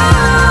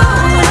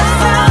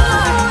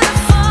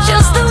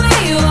 just the way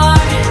you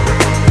are,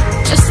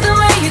 just the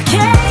way you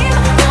came.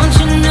 Don't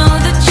you know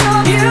that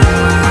you're beautiful,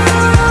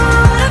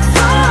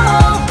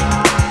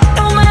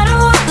 no matter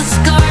what the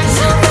scars,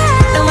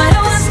 no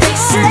matter what they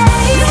say.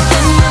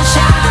 And we'll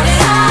shout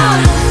it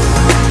out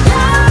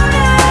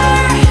louder,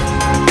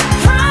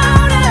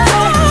 prouder.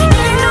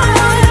 Ain't no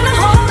one gonna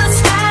hold us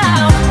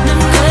down,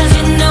 'cause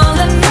you know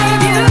that we're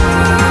beautiful,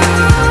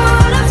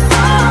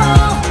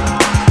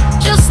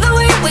 just the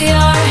way we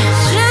are,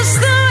 just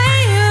the way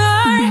you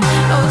are,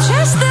 oh,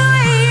 just the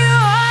way you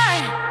are.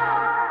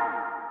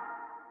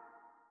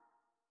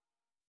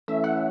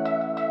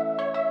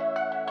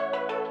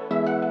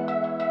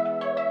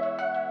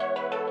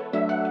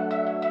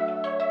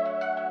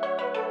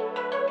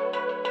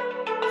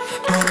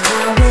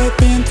 Now we've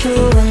been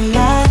through a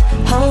lot,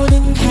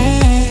 holding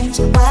hands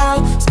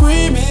while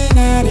screaming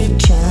at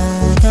each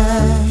other.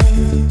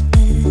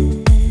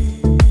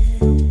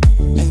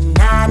 And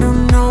I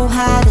don't know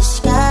how to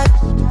stop,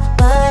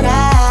 but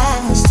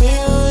I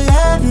still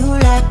love you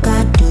like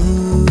I do.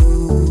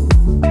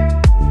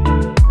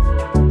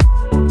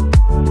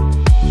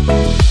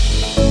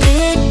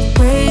 It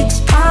breaks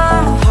my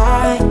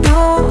heart,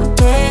 no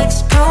text,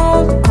 no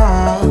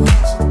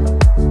calls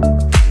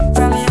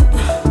from you.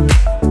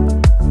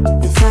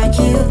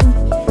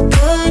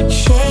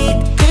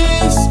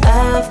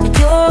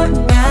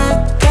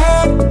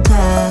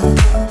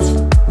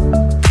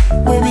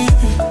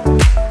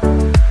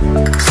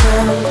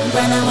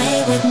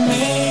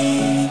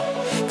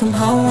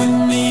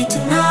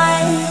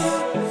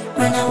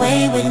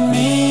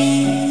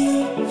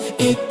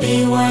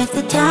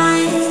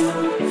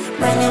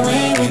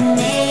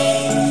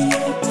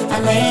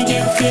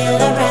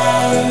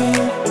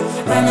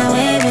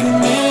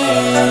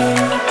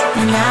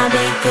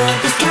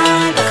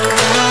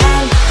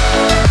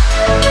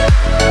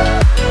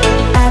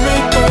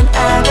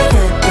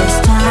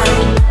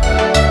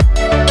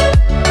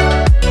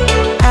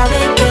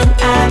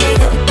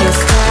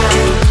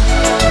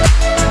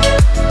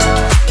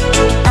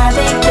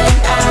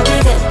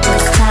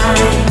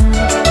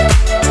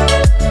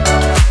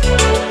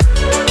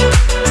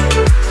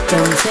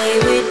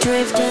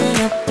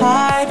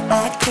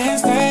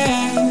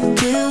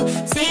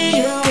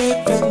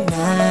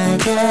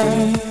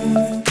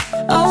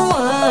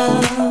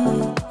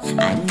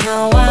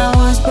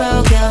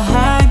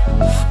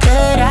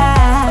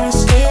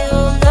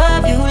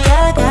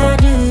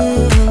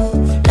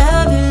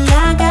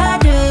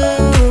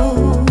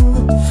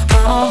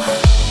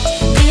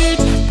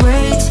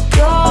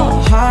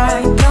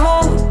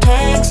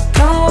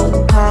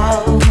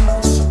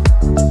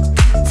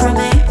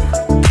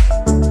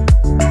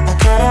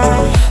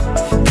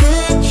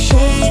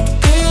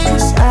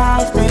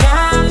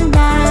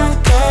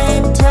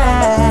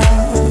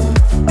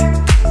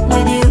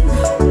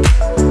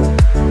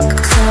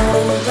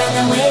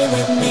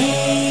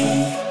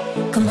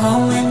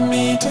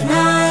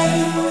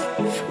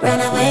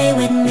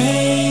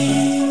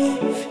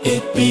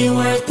 it be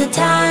worth the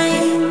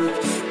time?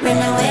 Run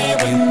away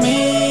with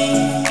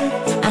me,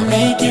 I'll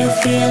make you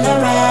feel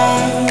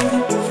alright.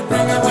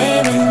 Run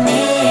away with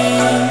me,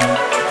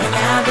 and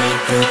I'll be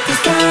good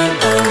this time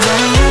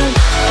around.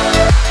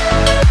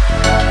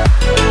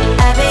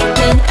 I'll be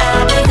good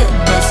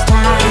this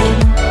time.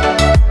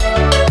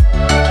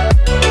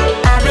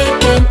 I'll be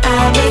good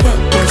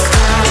this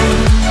time.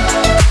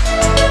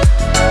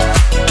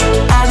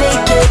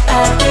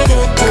 I'll be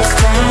good this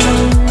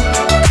time.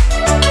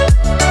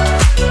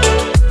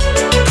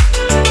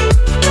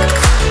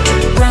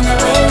 Run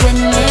away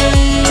with me,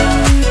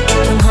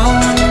 come home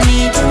with me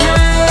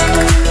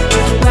tonight.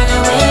 Run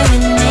away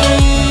with me,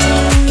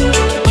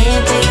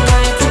 it'll be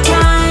worth the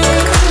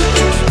time.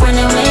 Run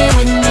away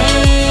with me,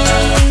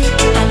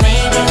 I'll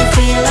make you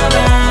feel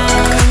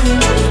alright.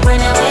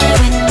 Run away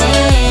with me,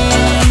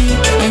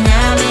 and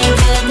I'll make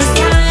good this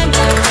time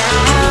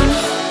around.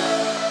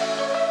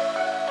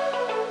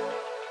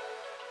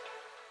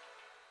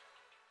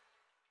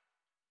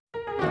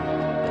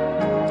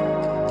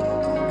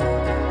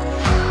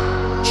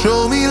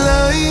 Show me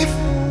life,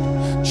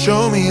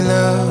 show me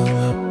love.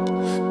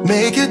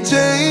 Make a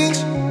change,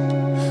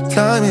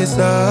 time is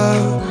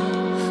up.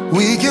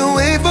 We can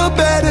wait for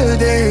better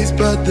days,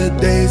 but the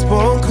days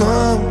won't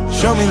come.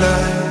 Show me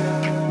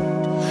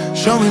life,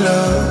 show me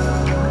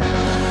love.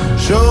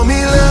 Show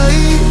me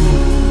life,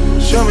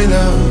 show me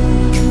love.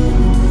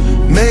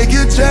 Make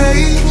a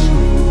change,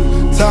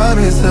 time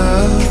is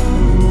up.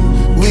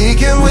 We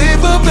can wait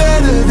for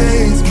better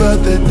days,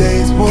 but the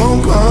days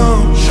won't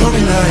come. Show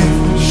me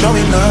life, show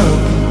me love.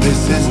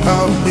 This is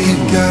all we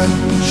got.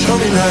 Show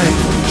me life,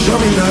 show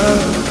me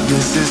love.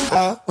 This is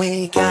all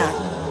we got.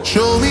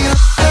 Show me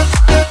love,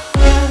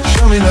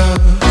 show me love.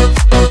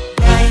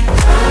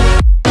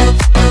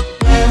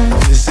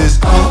 This is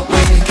all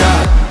we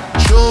got.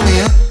 Show me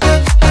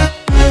love,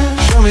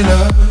 show me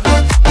love.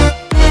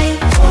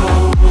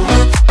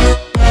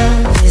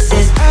 This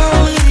is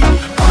all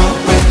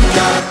we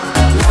got.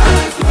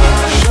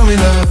 Show me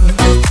love.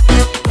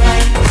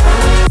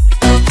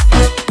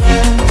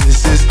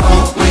 This is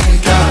all we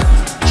got.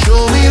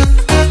 Show me love.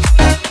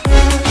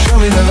 Show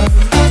me love.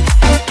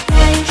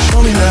 Show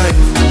me life.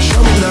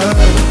 Show me love.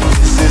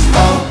 This is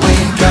all we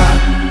got.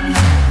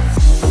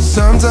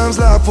 Sometimes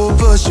life will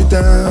push you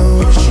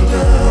down,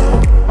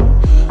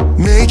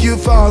 make you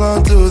fall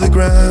onto the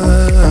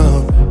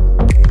ground.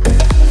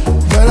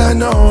 But I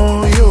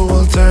know you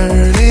will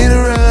turn it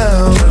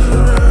around.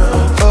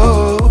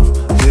 Oh,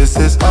 this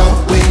is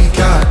all we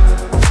got.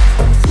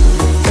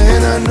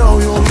 And I know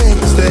you'll make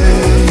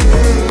mistakes,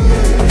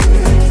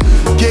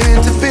 get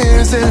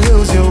interference and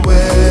lose your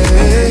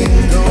way.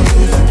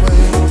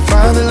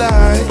 Find the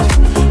light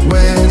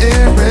when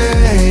it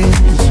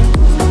rains.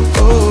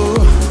 Oh,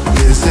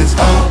 this is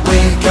all we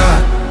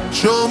got.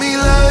 Show me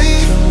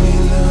life,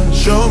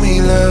 show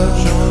me love.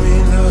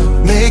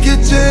 Make a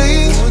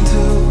change,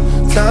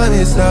 time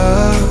is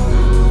up.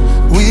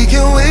 We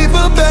can wait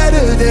for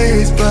better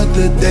days, but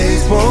the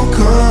days won't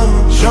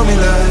come. Show me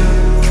life,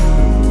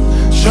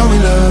 show me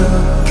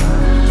love.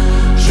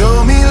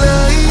 Show me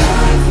life,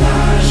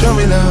 show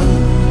me love.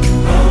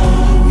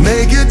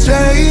 Make a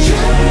change,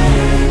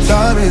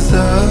 time is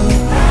up.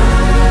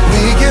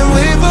 We can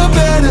wait for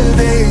better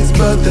days,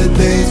 but the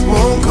days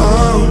won't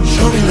come.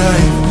 Show me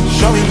life,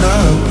 show me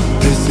love.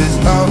 This is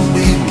all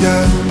we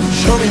got.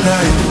 Show me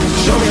life,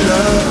 show me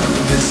love.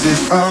 This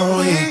is all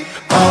we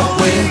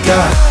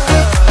got.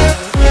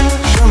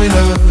 Show me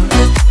love.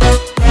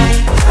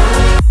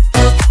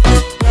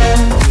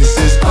 This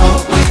is all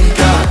we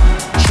got.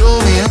 Show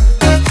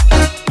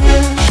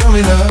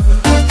me love.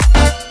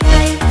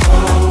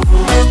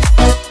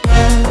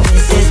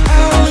 This is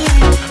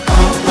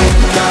all we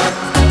got.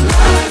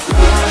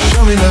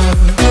 Show me love.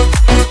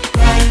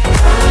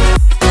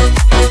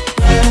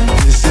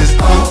 This is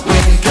all we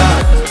got.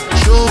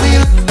 Show me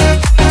love.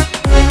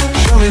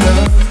 Show me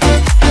love.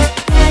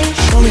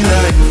 Show me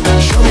life.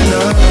 Show me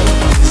love.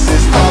 This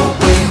is all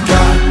we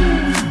got.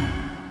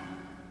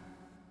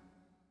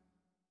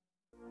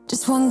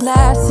 Just one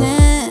glass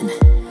in,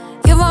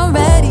 you're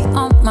already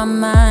on my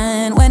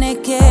mind. When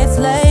it gets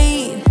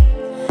late,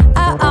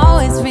 I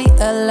always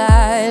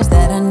realize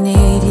that I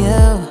need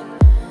you.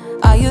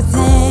 Are you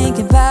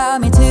thinking about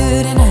me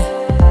too tonight?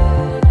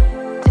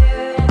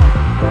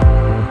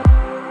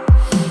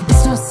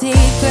 It's no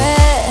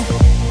secret,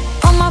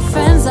 all my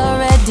friends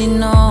already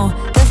know.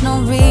 There's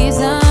no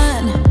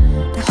reason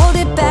to hold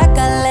it back,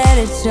 I let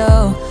it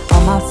show.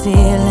 All my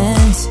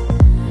feelings,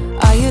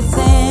 are you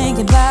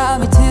thinking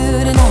about me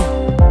too tonight?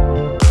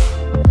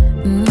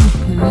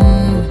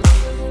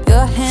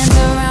 Your hands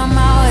around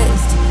my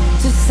waist,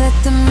 just let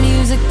the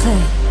music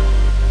play.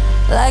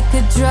 Like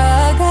a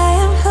drug, I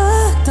am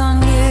hooked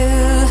on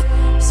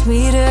you.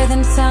 Sweeter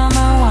than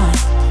summer wine,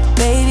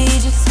 baby,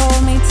 just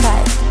hold me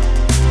tight.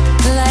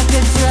 Like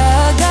a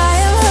drug, I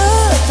am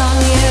hooked on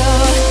you.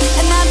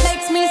 And that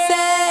makes me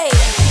say,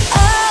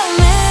 oh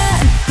man,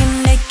 you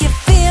make it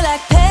feel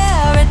like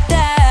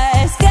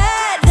paradise.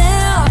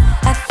 Goddamn,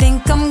 I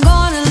think I'm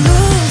gonna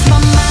lose my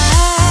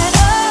mind.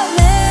 Oh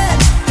man,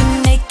 you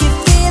make it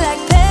feel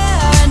like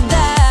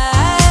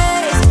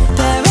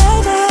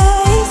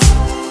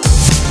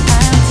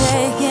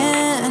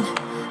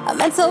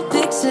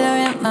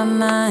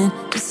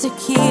mine, just to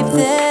keep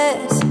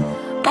this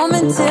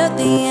moment till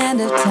the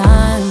end of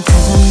time.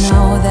 'Cause I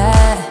know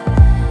that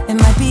it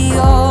might be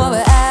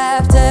over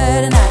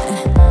after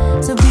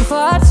tonight. So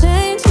before I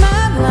change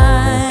my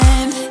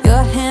mind,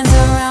 your hands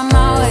around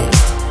my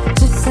waist,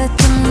 just let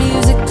the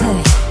music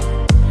play.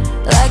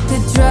 Like a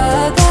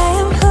drug, I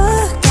am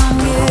hooked on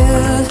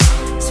you.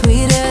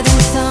 Sweeter than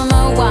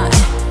summer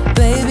wine,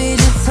 baby,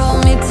 just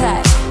hold me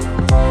tight.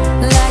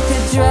 Like a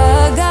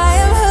drug, I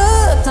am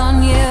hooked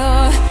on you.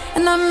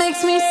 And that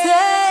makes me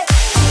say,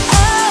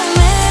 oh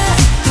man,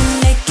 you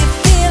make it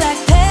feel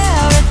like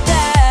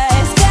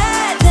paradise.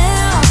 Sky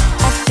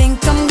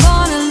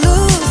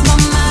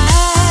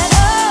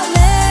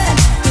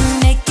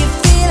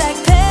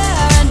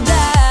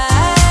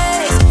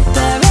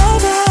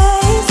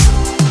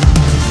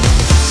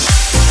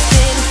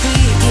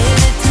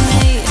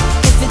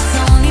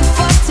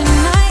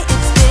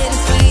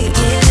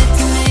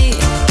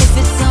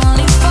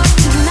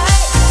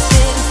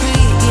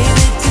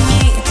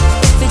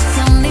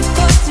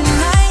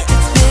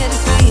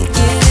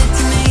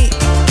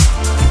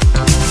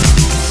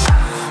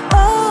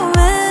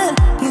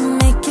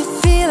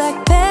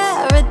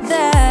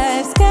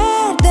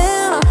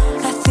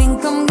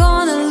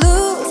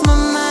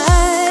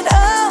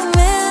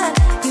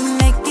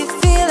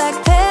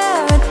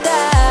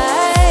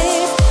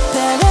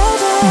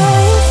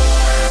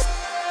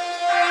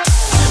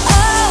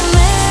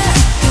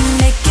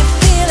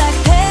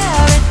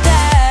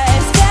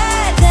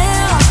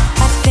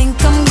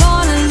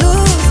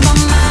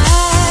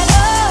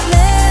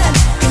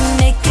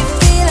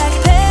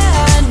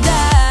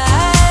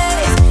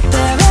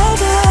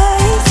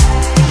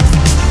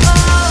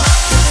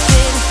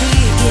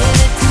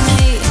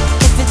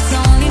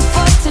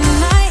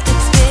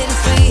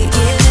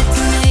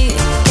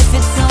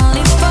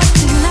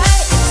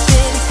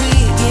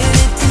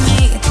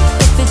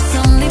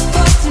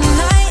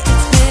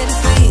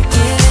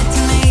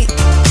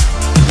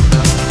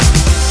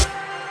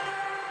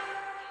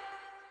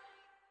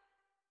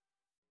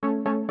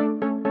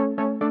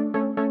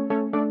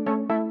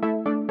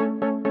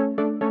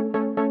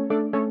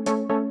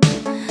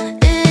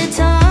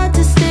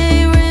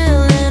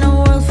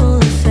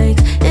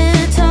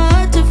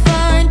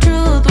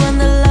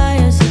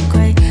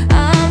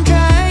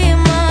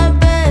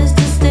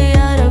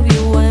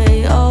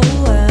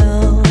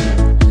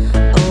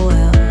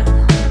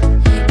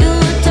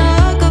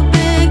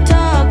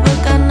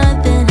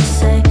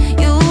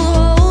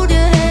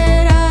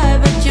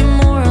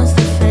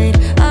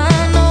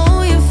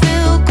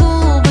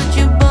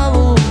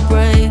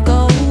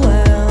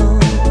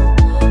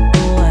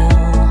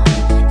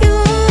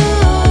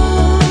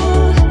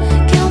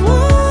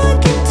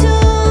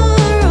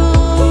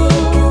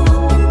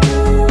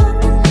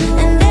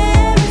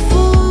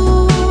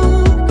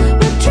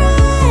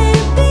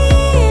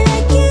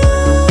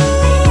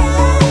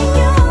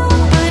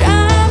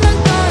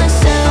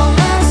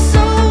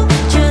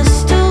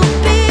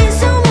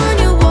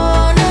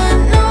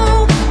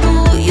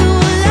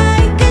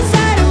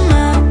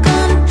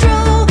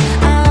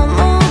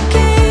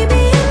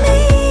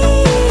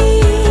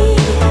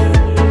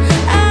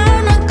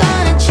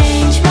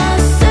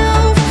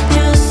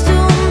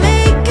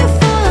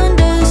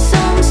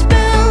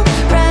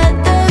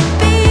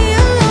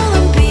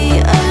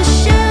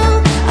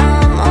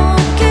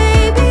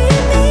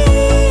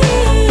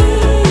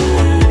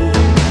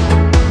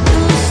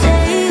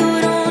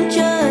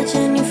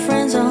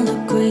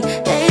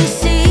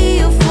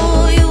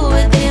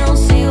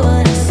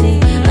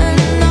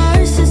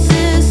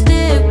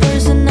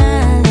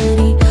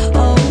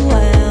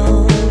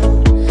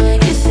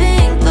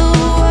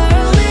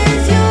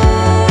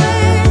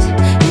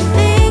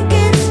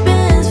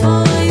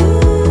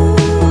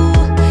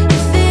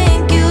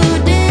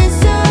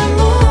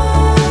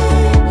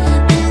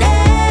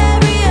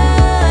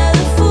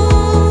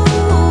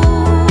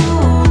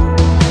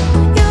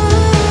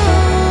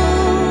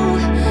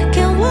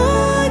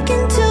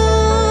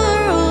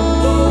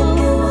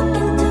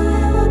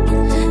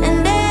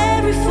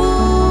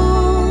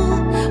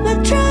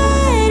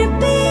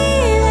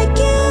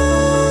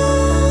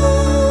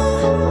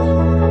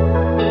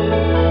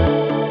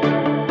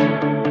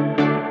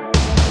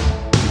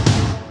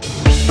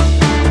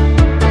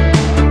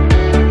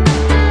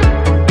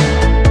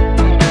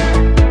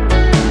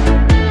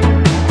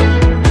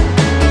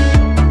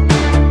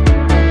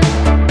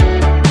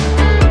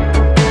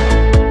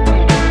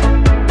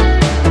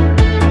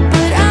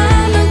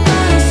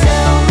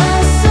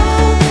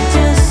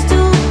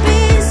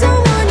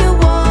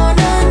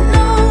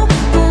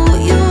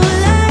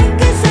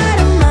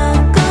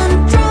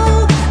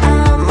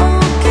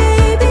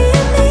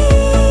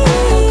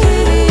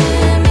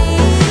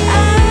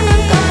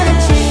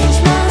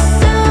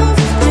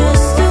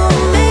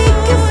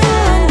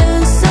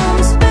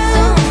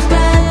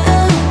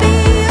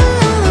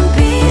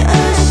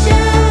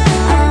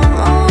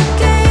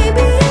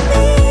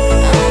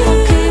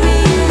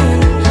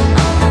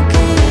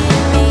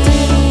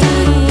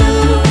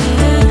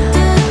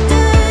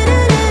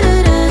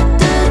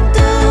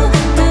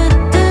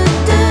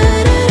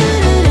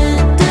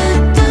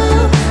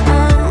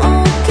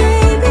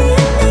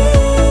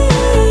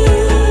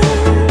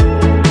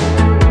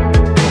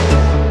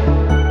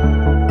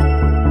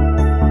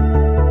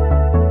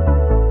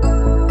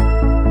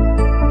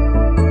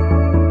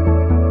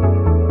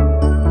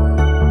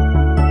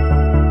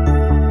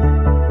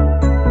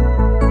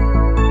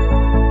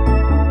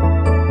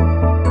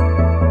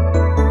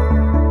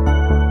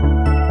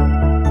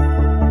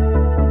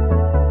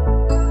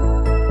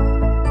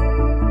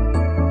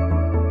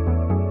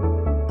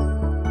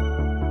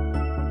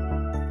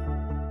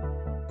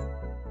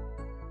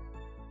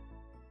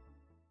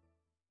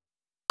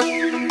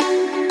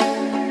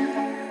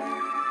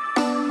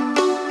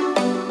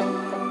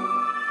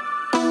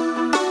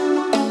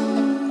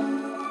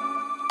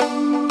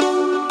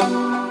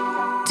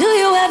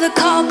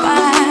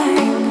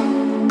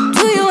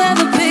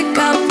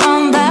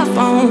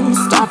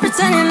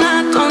pretending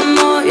I don't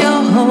know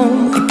you're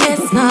home. I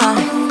guess not.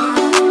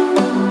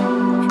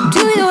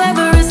 Do you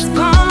ever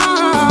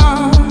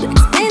respond?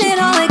 Explain it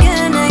all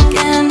again,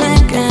 again,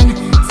 again.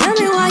 Tell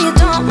me why you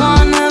don't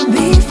wanna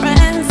be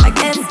friends. I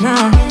guess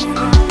not.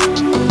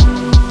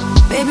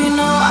 Baby,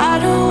 no, I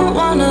don't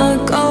wanna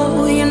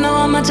go. You know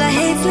how much I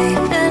hate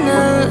sleeping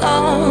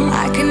alone.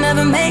 I can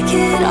never make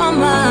it on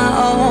my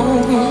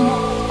own.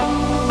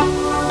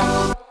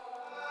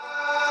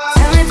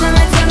 Tell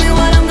me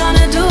what I'm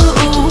gonna do.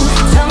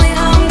 Tell me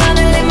how I'm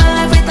gonna live my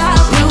life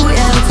without you.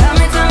 Yeah, tell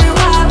me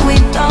why we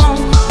don't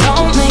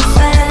make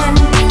sense.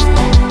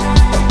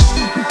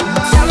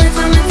 Tell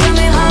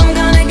me how I'm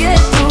gonna get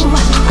through.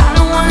 I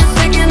don't wanna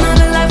take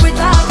another life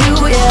without you.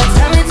 Yeah,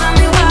 tell me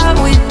why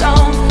we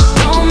don't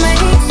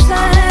make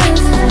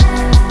sense.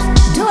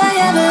 Do I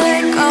ever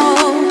let go?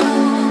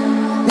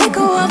 Let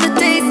go of the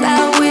days I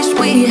wish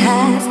we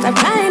had. Stop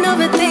crying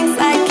over things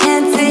I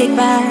can't take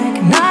back.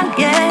 Not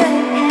yet.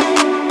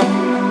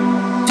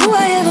 Do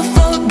I ever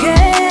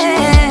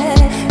forget?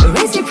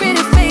 Erase your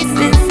pretty face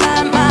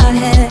inside my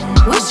head.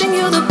 Wishing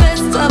you the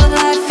best of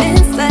life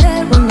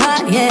instead. Well,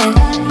 not yet.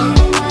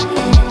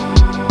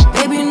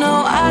 Baby, no,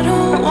 I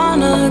don't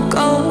wanna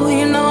go.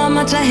 You know how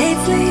much I hate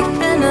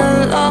sleeping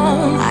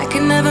alone. I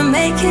can never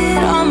make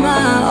it on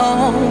my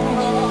own.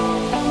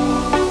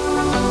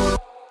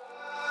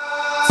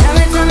 Tell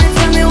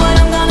me what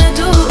I'm gonna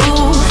do.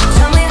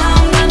 Tell me how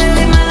I'm gonna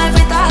live my life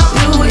without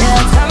you. Yeah,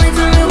 tell me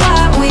why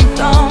we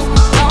don't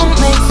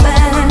make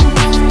sense.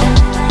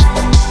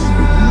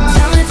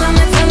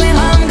 Tell me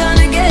how I'm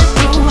gonna get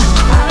through.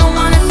 I don't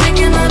wanna take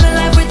another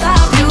life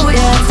without you.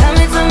 Yeah, tell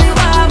me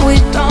why we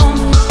don't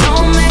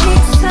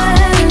make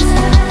sense.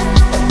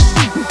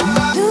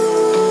 You,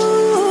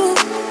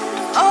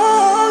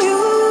 oh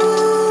you,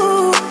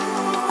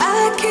 I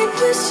keep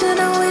wishing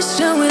I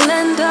will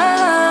end up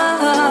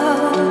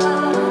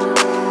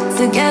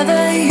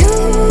together. You,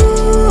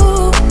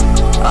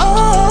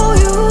 oh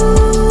you,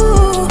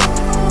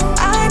 I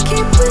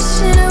keep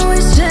wishing and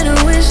wishing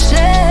and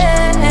wishing.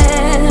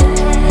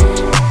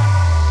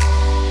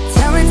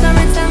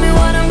 Tell me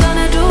what I'm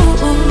gonna do.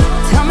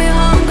 Tell me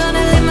how I'm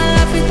gonna live my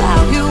life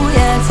without you.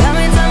 Yeah, tell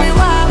me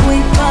why we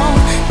don't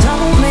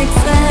make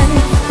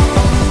sense.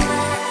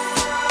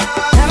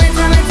 Tell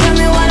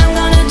me what I'm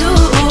gonna do.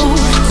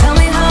 Tell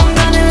me how I'm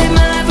gonna live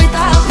my life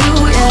without you.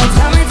 Yeah,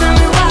 tell me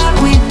why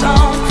we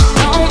don't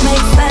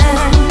make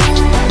sense.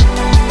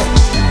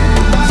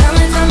 Tell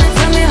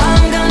me how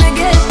I'm gonna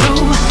get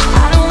through.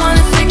 I don't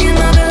wanna take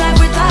another life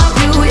without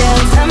you. Yeah,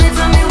 tell me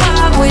why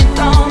we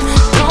don't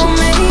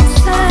make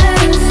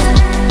sense.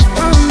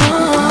 Oh no.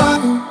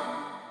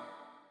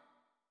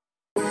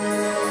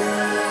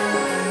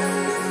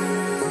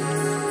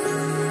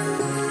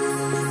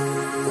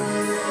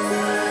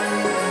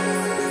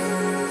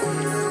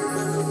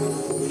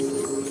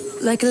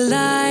 Like a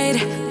light,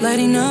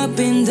 lighting up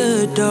in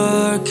the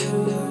dark.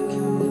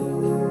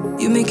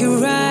 You make it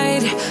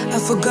right, I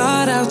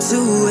forgot how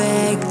to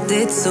act.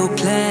 It's so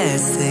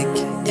classic.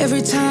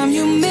 Every time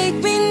you make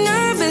me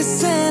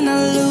nervous and I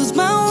lose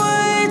my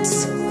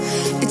words.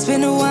 It's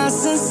been a while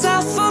since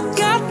I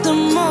forgot the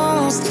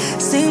most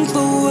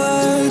simple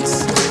words.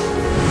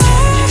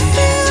 I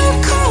feel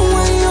calm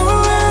when you're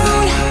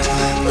around,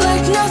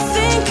 like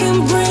nothing can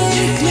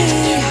break me.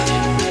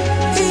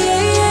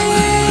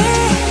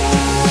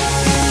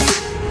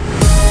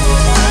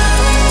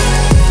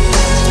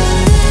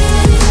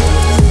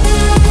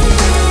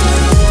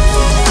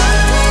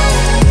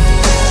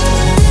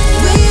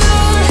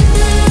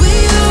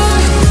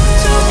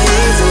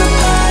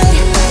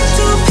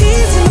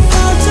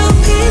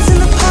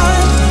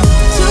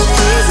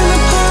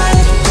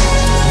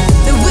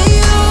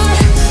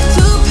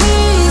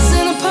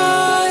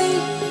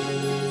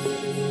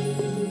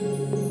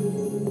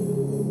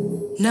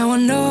 Now I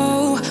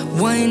know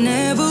why I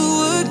never